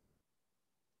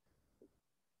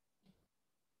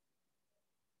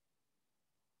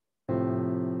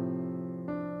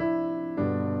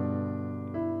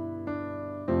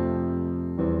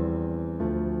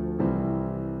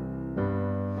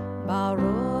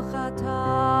 Baruch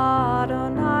atah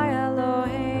Adonai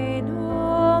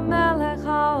Eloheinu melech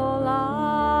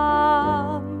haolam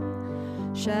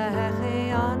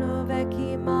shehechianu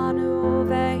vekimanu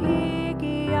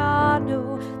vehigianu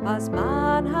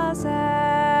b'zman hazeh.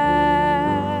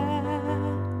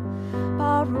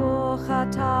 Baruch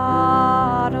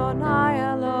atah Adonai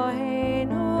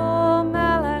Eloheinu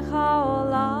melech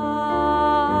haolam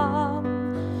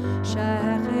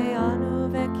shehechianu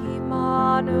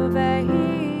vekimanu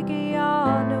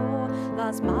vehigianu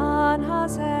lazman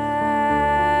hazeh.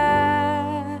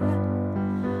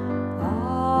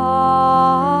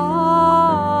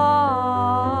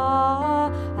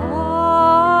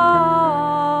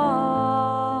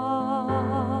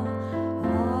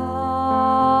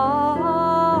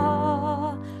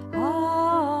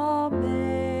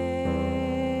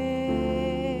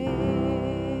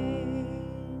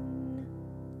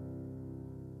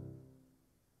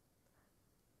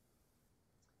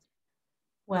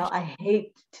 Well, I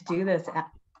hate to do this.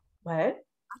 What?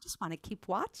 I just want to keep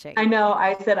watching. I know.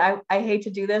 I said I hate to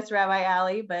do this, Rabbi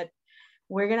Ali, but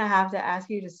we're going to have to ask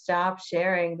you to stop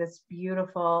sharing this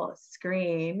beautiful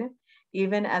screen,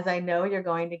 even as I know you're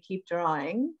going to keep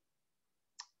drawing.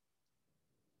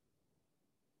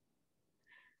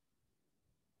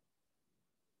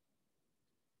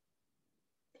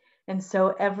 And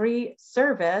so every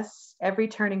service, every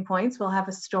Turning Points will have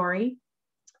a story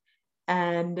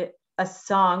and a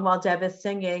song. While Deb is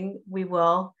singing, we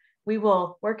will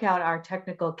work out our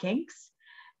technical kinks,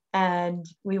 and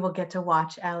we will get to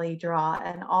watch Ali draw,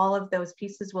 and all of those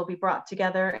pieces will be brought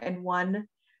together in one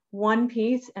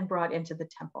piece and brought into the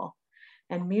temple.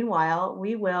 And meanwhile,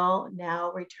 we will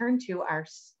now return to our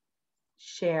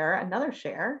another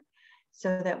share,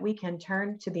 so that we can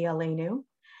turn to the Aleinu.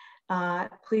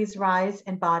 Please rise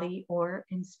in body or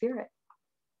in spirit.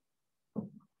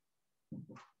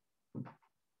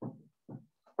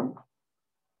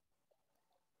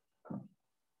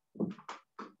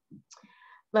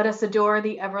 Let us adore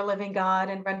the ever-living God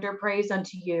and render praise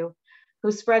unto you,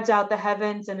 who spreads out the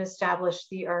heavens and established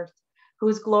the earth,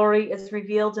 whose glory is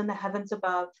revealed in the heavens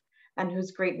above, and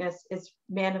whose greatness is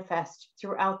manifest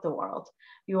throughout the world.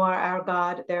 You are our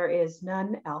God, there is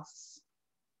none else.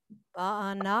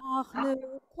 ואנחנו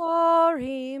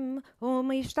קוראים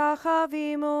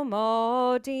ומשתחווים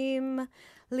ומודים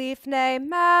לפני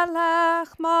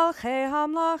מלך מלכי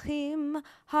המלכים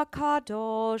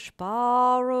הקדוש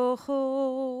ברוך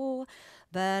הוא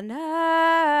ונאמר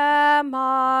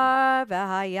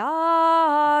והיה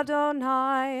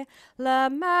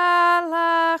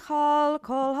למלך על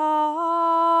כל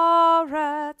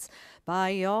הארץ.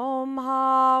 ביום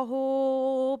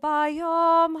ההוא,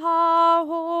 ביום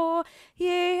ההוא,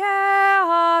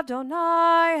 יהיה אדוני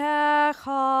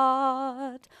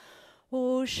אחד.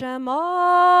 ושמו,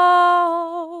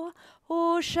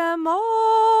 ושמו,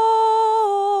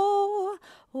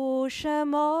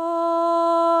 ושמו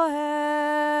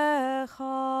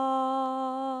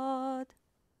אחד.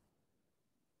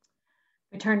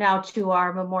 We turn now to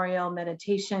our memorial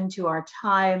meditation, to our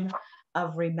time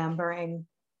of remembering.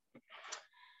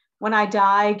 When I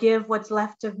die, give what's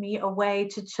left of me away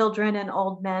to children and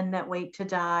old men that wait to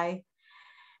die.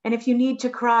 And if you need to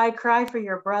cry, cry for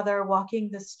your brother walking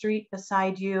the street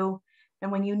beside you.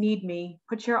 And when you need me,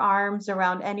 put your arms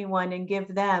around anyone and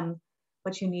give them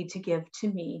what you need to give to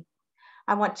me.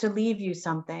 I want to leave you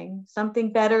something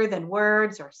better than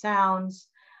words or sounds.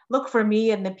 Look for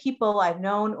me and the people I've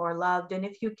known or loved, and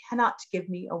if you cannot give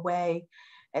me away,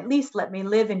 at least let me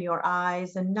live in your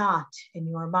eyes and not in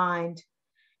your mind.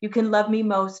 You can love me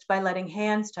most by letting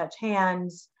hands touch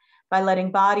hands, by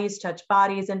letting bodies touch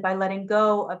bodies, and by letting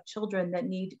go of children that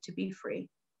need to be free.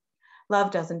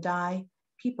 Love doesn't die,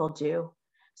 people do.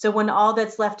 So when all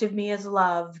that's left of me is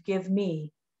love, give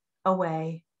me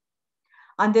away.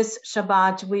 On this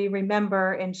Shabbat, we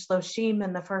remember in Shloshim,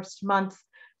 in the first month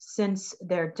since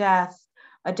their death,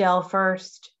 Adele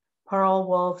First, Pearl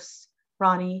Wolfs,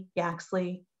 Ronnie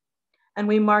Yaxley. And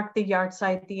we mark the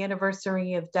yahrzeit, the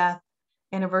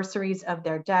anniversaries of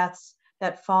their deaths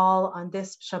that fall on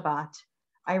this Shabbat.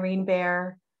 Irene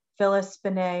Baer, Phyllis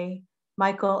Benet,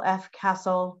 Michael F.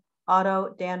 Castle,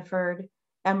 Otto Danford,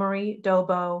 Emery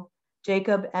Dobo,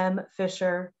 Jacob M.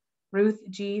 Fisher, Ruth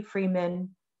G.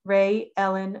 Freeman, Ray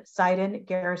Ellen Seiden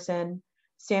Garrison,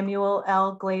 Samuel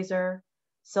L. Glazer,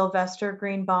 Sylvester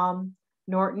Greenbaum,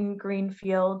 Norton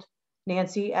Greenfield,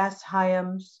 Nancy S.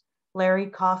 Hyams, Larry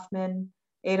Kaufman,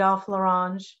 Adolphe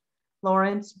Larange,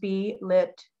 Lawrence B.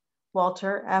 Litt,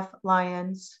 Walter F.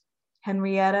 Lyons,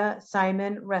 Henrietta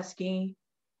Simon Reski,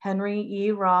 Henry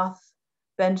E. Roth,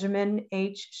 Benjamin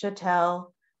H.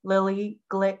 Chattel, Lily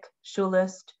Glick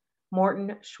Schulist,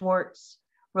 Morton Schwartz,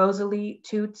 Rosalie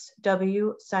Toots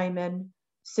W. Simon,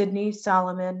 Sidney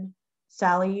Solomon,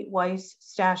 Sally Weiss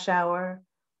Stashauer,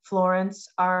 Florence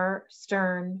R.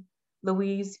 Stern,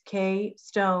 Louise K.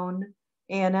 Stone,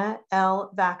 Anna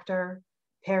L. Vactor,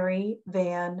 Perry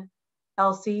Van,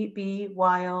 Elsie B.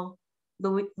 Weil,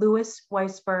 Louis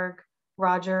Weisberg,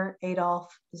 Roger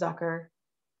Adolph Zucker.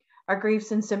 Our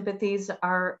griefs and sympathies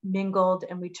are mingled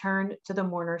and we turn to the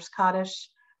mourner's Kaddish.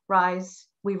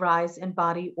 We rise in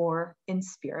body or in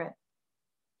spirit.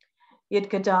 Yid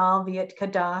Gadal v'yit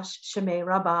Kadash Shemei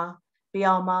Rabbah,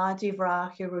 B'alma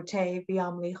Divra Hirute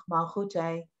B'amlich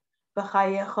Malchute,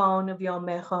 B'chayechon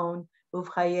V'yomechon,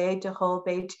 Uvchaye Dechol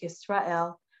Beit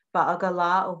Israel,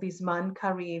 Ba'agala Ubizman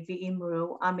Kari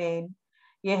V'imru, Amen.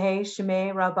 Yehe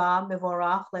Shemei Rabbah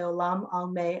Mevorach Leolam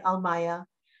Almei Almaya,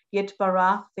 Yit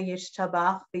Barach V'yit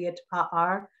Tabach V'yit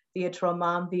Pa'ar V'yit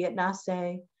Romam V'yit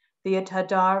Naseh, V'yit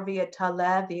Hadar V'yit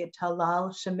Taleh V'yit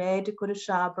Talal Shemei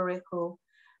Dekudusha Barichu,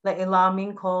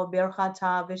 Le'ilamin Kol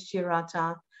Birchata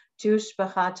V'shirata, Tush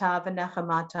B'chata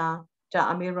V'nechamata,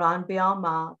 Da'amiran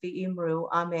B'alma V'imru,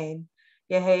 Amen.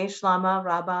 Yehe Shlama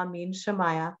Rabba Min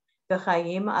Shemaya,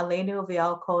 V'chayim Aleinu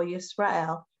V'al Kol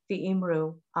Yisrael,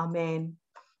 V'imru, Amen.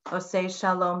 Osei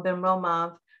Shalom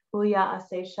B'mromav, Huya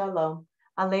Asei Shalom,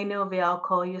 Aleinu V'al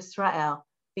Kol Yisrael,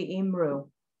 V'imru,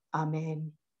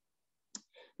 Amen.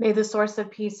 May the source of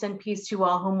peace and peace to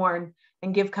all who mourn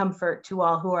and give comfort to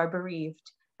all who are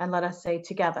bereaved. And let us say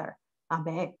together,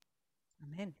 Amen.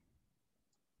 Amen.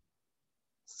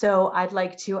 So I'd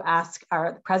like to ask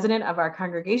our president of our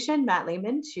congregation, Matt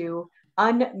Lehman, to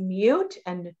unmute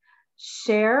and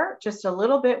share just a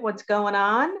little bit what's going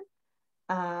on.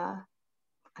 I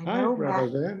know, Hi,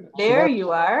 Rabbi Van. There Shabbat,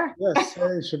 you are. Yes, hey,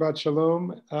 Shabbat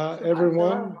Shalom,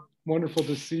 everyone. Shalom. Wonderful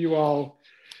to see you all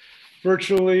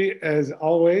virtually as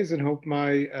always, and hope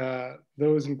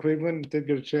those in Cleveland did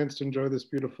get a chance to enjoy this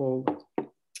beautiful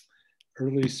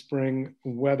early spring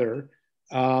weather.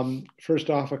 First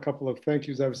off, a couple of thank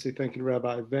yous. Obviously, thank you to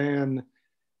Rabbi Van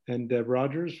and Deb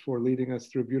Rogers for leading us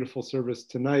through a beautiful service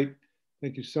tonight.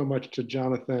 Thank you so much to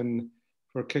Jonathan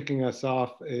for kicking us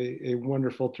off a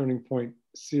wonderful Turning Point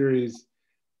series,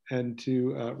 and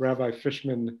to Rabbi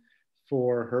Fishman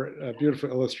for her beautiful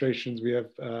illustrations. We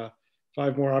have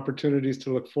 5 more opportunities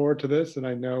to look forward to this, and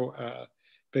I know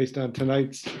based on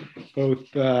tonight's both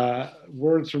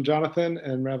words from Jonathan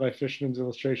and Rabbi Fishman's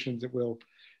illustrations, it will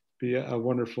be a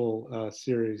wonderful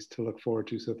series to look forward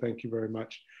to, so thank you very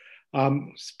much.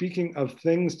 Speaking of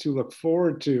things to look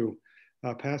forward to,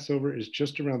 Passover is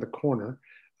just around the corner.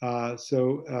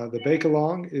 So the Bake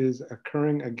Along is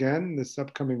occurring again this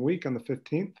upcoming week on the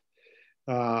 15th.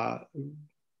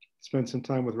 Spend some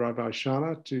time with Rabbi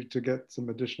Shana to get some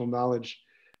additional knowledge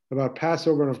about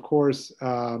Passover. And of course,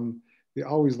 the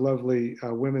always lovely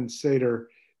Women's Seder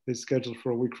is scheduled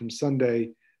for a week from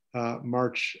Sunday,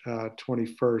 March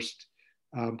 21st.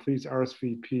 Please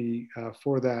RSVP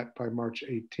for that by March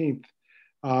 18th.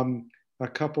 A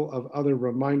couple of other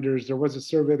reminders. There was a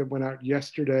survey that went out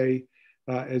yesterday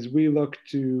as we look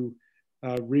to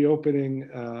reopening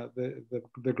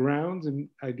the grounds and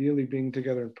ideally being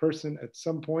together in person at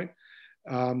some point.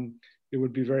 It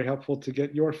would be very helpful to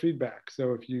get your feedback.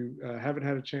 So if you haven't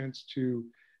had a chance to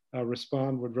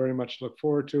respond, would very much look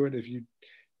forward to it. If you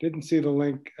didn't see the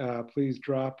link, please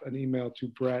drop an email to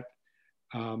Brett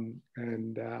and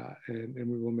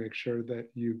we will make sure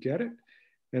that you get it.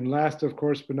 And last, of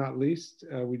course, but not least,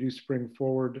 we do Spring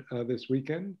Forward this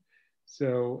weekend.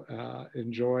 So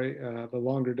enjoy the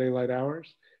longer daylight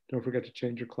hours. Don't forget to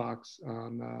change your clocks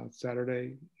on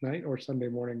Saturday night or Sunday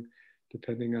morning,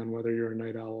 depending on whether you're a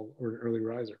night owl or an early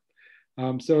riser.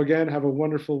 So again, have a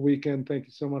wonderful weekend. Thank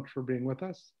you so much for being with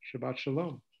us. Shabbat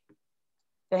Shalom.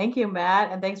 Thank you, Matt.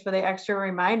 And thanks for the extra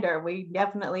reminder. We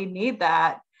definitely need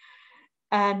that.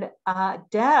 And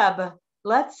Deb,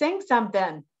 let's sing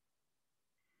something.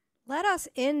 Let us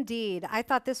indeed. I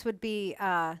thought this would be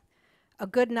a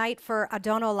good night for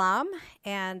Adon Olam.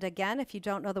 And again, if you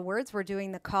don't know the words, we're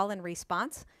doing the call and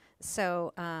response.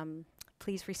 So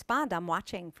please respond. I'm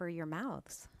watching for your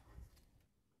mouths.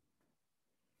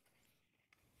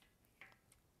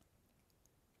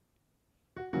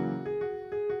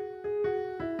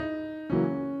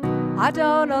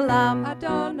 Adon Olam,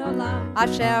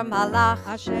 Asher Malach,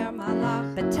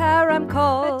 B'terem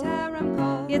Kol,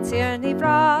 Yitzir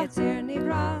Nivra,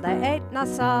 Le'et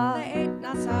Nasa,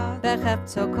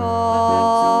 B'chefto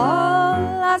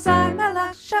Kol, Azai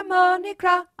Melech Shemo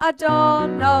Nikra,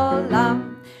 Adon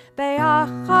Olam,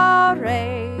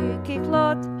 Be'acharei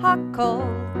Kichlot Hakol,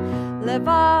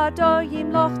 Levado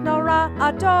Yimloch Nora,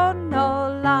 Adon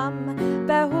Olam,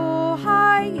 Behu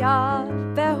Haya,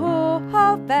 Behu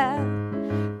Hovel,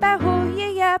 Behu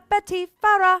Yeh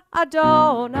Betifara,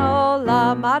 Adon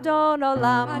Olam, Adon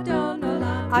Olam, Adon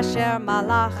Olam, Asher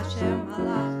Malach,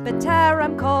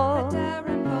 B'terem Kol,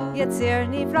 Yitzir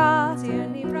Nivra,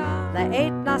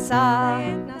 Le'et Nasa,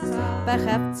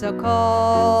 B'chefto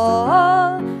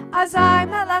Kol, Azai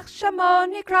Melech Shemo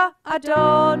Nikra,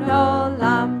 Adon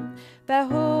Olam,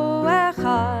 Behu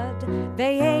Echad,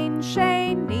 Ve'ein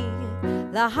Sheni,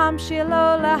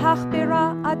 Lahamshilo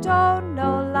Lahachbira, Adon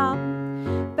Olam,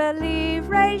 Beli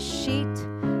Reshit,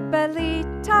 Beli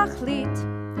Tachlit,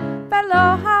 Belo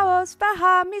Haos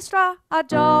Beha Misra,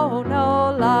 Adon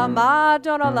Olam,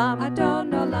 Adon Olam,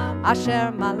 Adon Olam,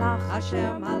 Asher Malach,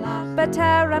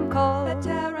 B'terem Kol,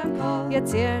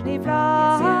 Yitzir Nivra,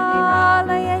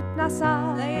 Le'et Nasa,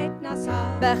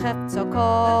 B'chefto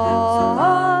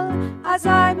Kol,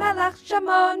 Azai Melech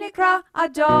Shemo Nikra,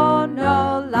 Adon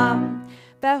Olam,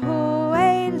 Behu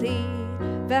Eli,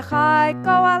 V'chai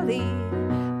Goali,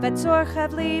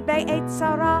 V'tzorchev li Be'et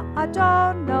Sarah,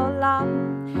 Adon Olam,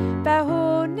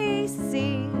 Behu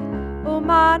Nisi,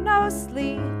 Umanos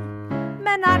li,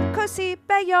 Menat Kosi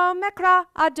Beyom Ekra,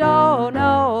 Adon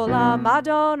Olam,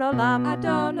 Adon Olam,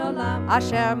 Adon Olam,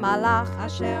 Asher Malach,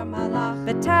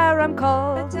 B'terem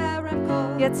Kol,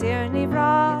 Yitzir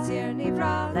Nivra,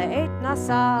 Le'et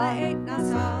Nasa,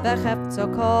 B'chefto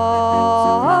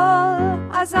Kol,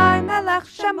 Azai Melech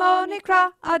Shemo Nikra,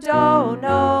 Adon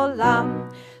Olam,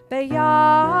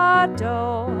 Beyado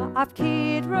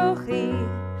Avkid Ruchi,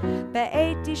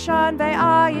 Be'et Ishan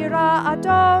Ve'ayira,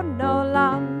 Adon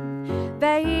Olam,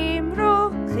 Ve'im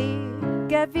Ruchi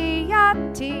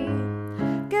Geviati,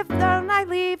 Givdar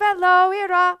Naili Ve'lo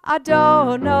Ira,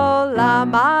 Adon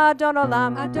Olam, Adon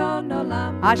Olam, Adon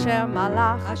Olam, Asher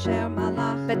Malach,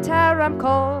 B'terem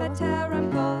Kol,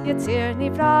 Yitzir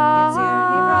Nivra,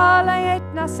 Le'et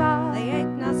Nasa,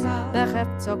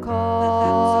 B'chefto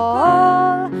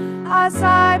Kol,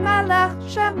 Azai Melech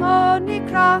Shemo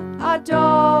Nikra,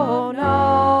 Adon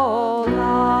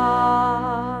Olam.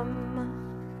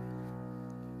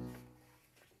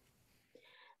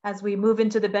 As we move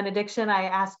into the benediction,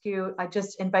 I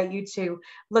just invite you to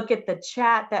look at the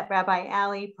chat that Rabbi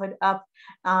Ali put up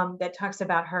that talks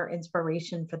about her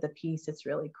inspiration for the piece. It's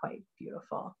really quite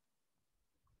beautiful.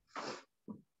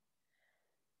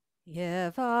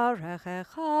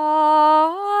 Yevarechecha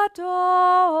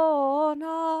Adonai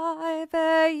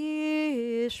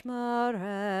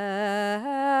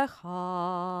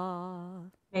ve'yishmerecha.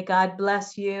 May God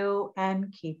bless you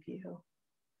and keep you.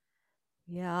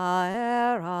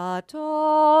 Ya'er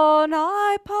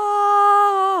Adonai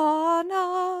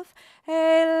panav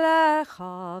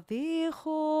elecha v'chuneka.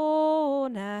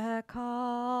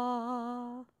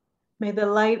 May the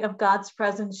light of God's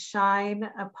presence shine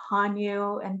upon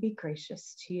you and be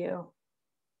gracious to you.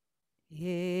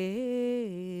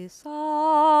 Yis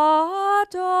Adonai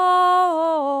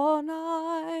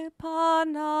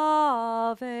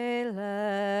panav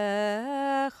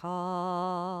elecha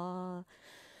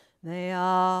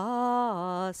ve'asem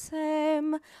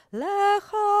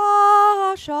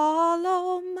lecha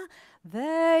shalom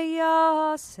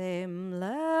ve'asem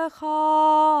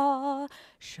lecha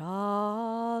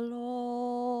shalom.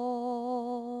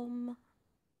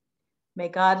 May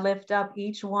God lift up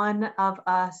each one of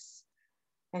us,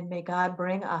 and may God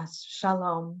bring us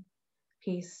shalom,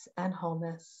 peace, and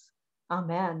wholeness.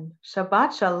 Amen.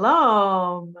 Shabbat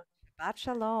shalom. Shabbat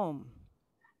shalom.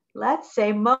 Let's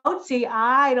say motzi.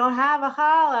 I don't have a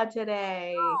challah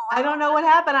today. I don't know what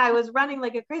happened. I was running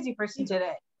like a crazy person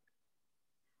today.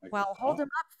 Well, hold them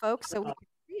up, folks, so we can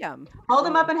see them. Hold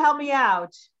them up and help me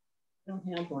out. I don't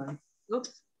have one.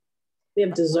 Oops. We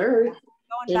have dessert.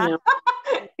 Going back.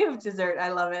 You have dessert. I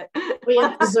love it. We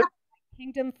have dessert.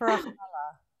 Kingdom for a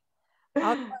challah.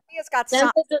 Leah's got That's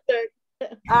some. the dessert.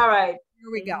 All right.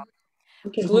 Here we go.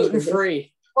 Okay, Gluten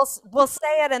free. We'll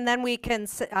say it and then we can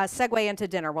segue into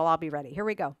dinner. We'll all be ready. Here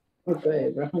we go.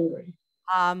 Okay, we're hungry.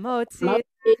 Hamotzi.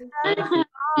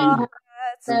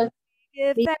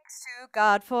 Give thanks to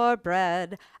God for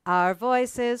bread. Our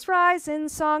voices rise in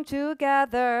song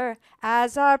together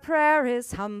as our prayer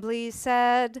is humbly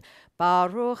said.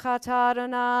 Baruch atah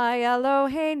Adonai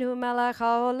Eloheinu melech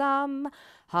haolam,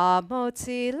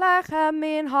 hamotzi lechem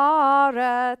min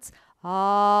haaretz.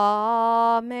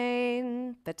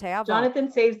 Amen. Jonathan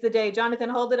saves the day.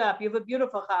 Jonathan, hold it up. You have a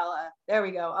beautiful challah. There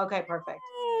we go. Okay, perfect.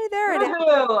 Hey, there it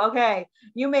is. Okay,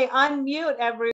 you may unmute everyone.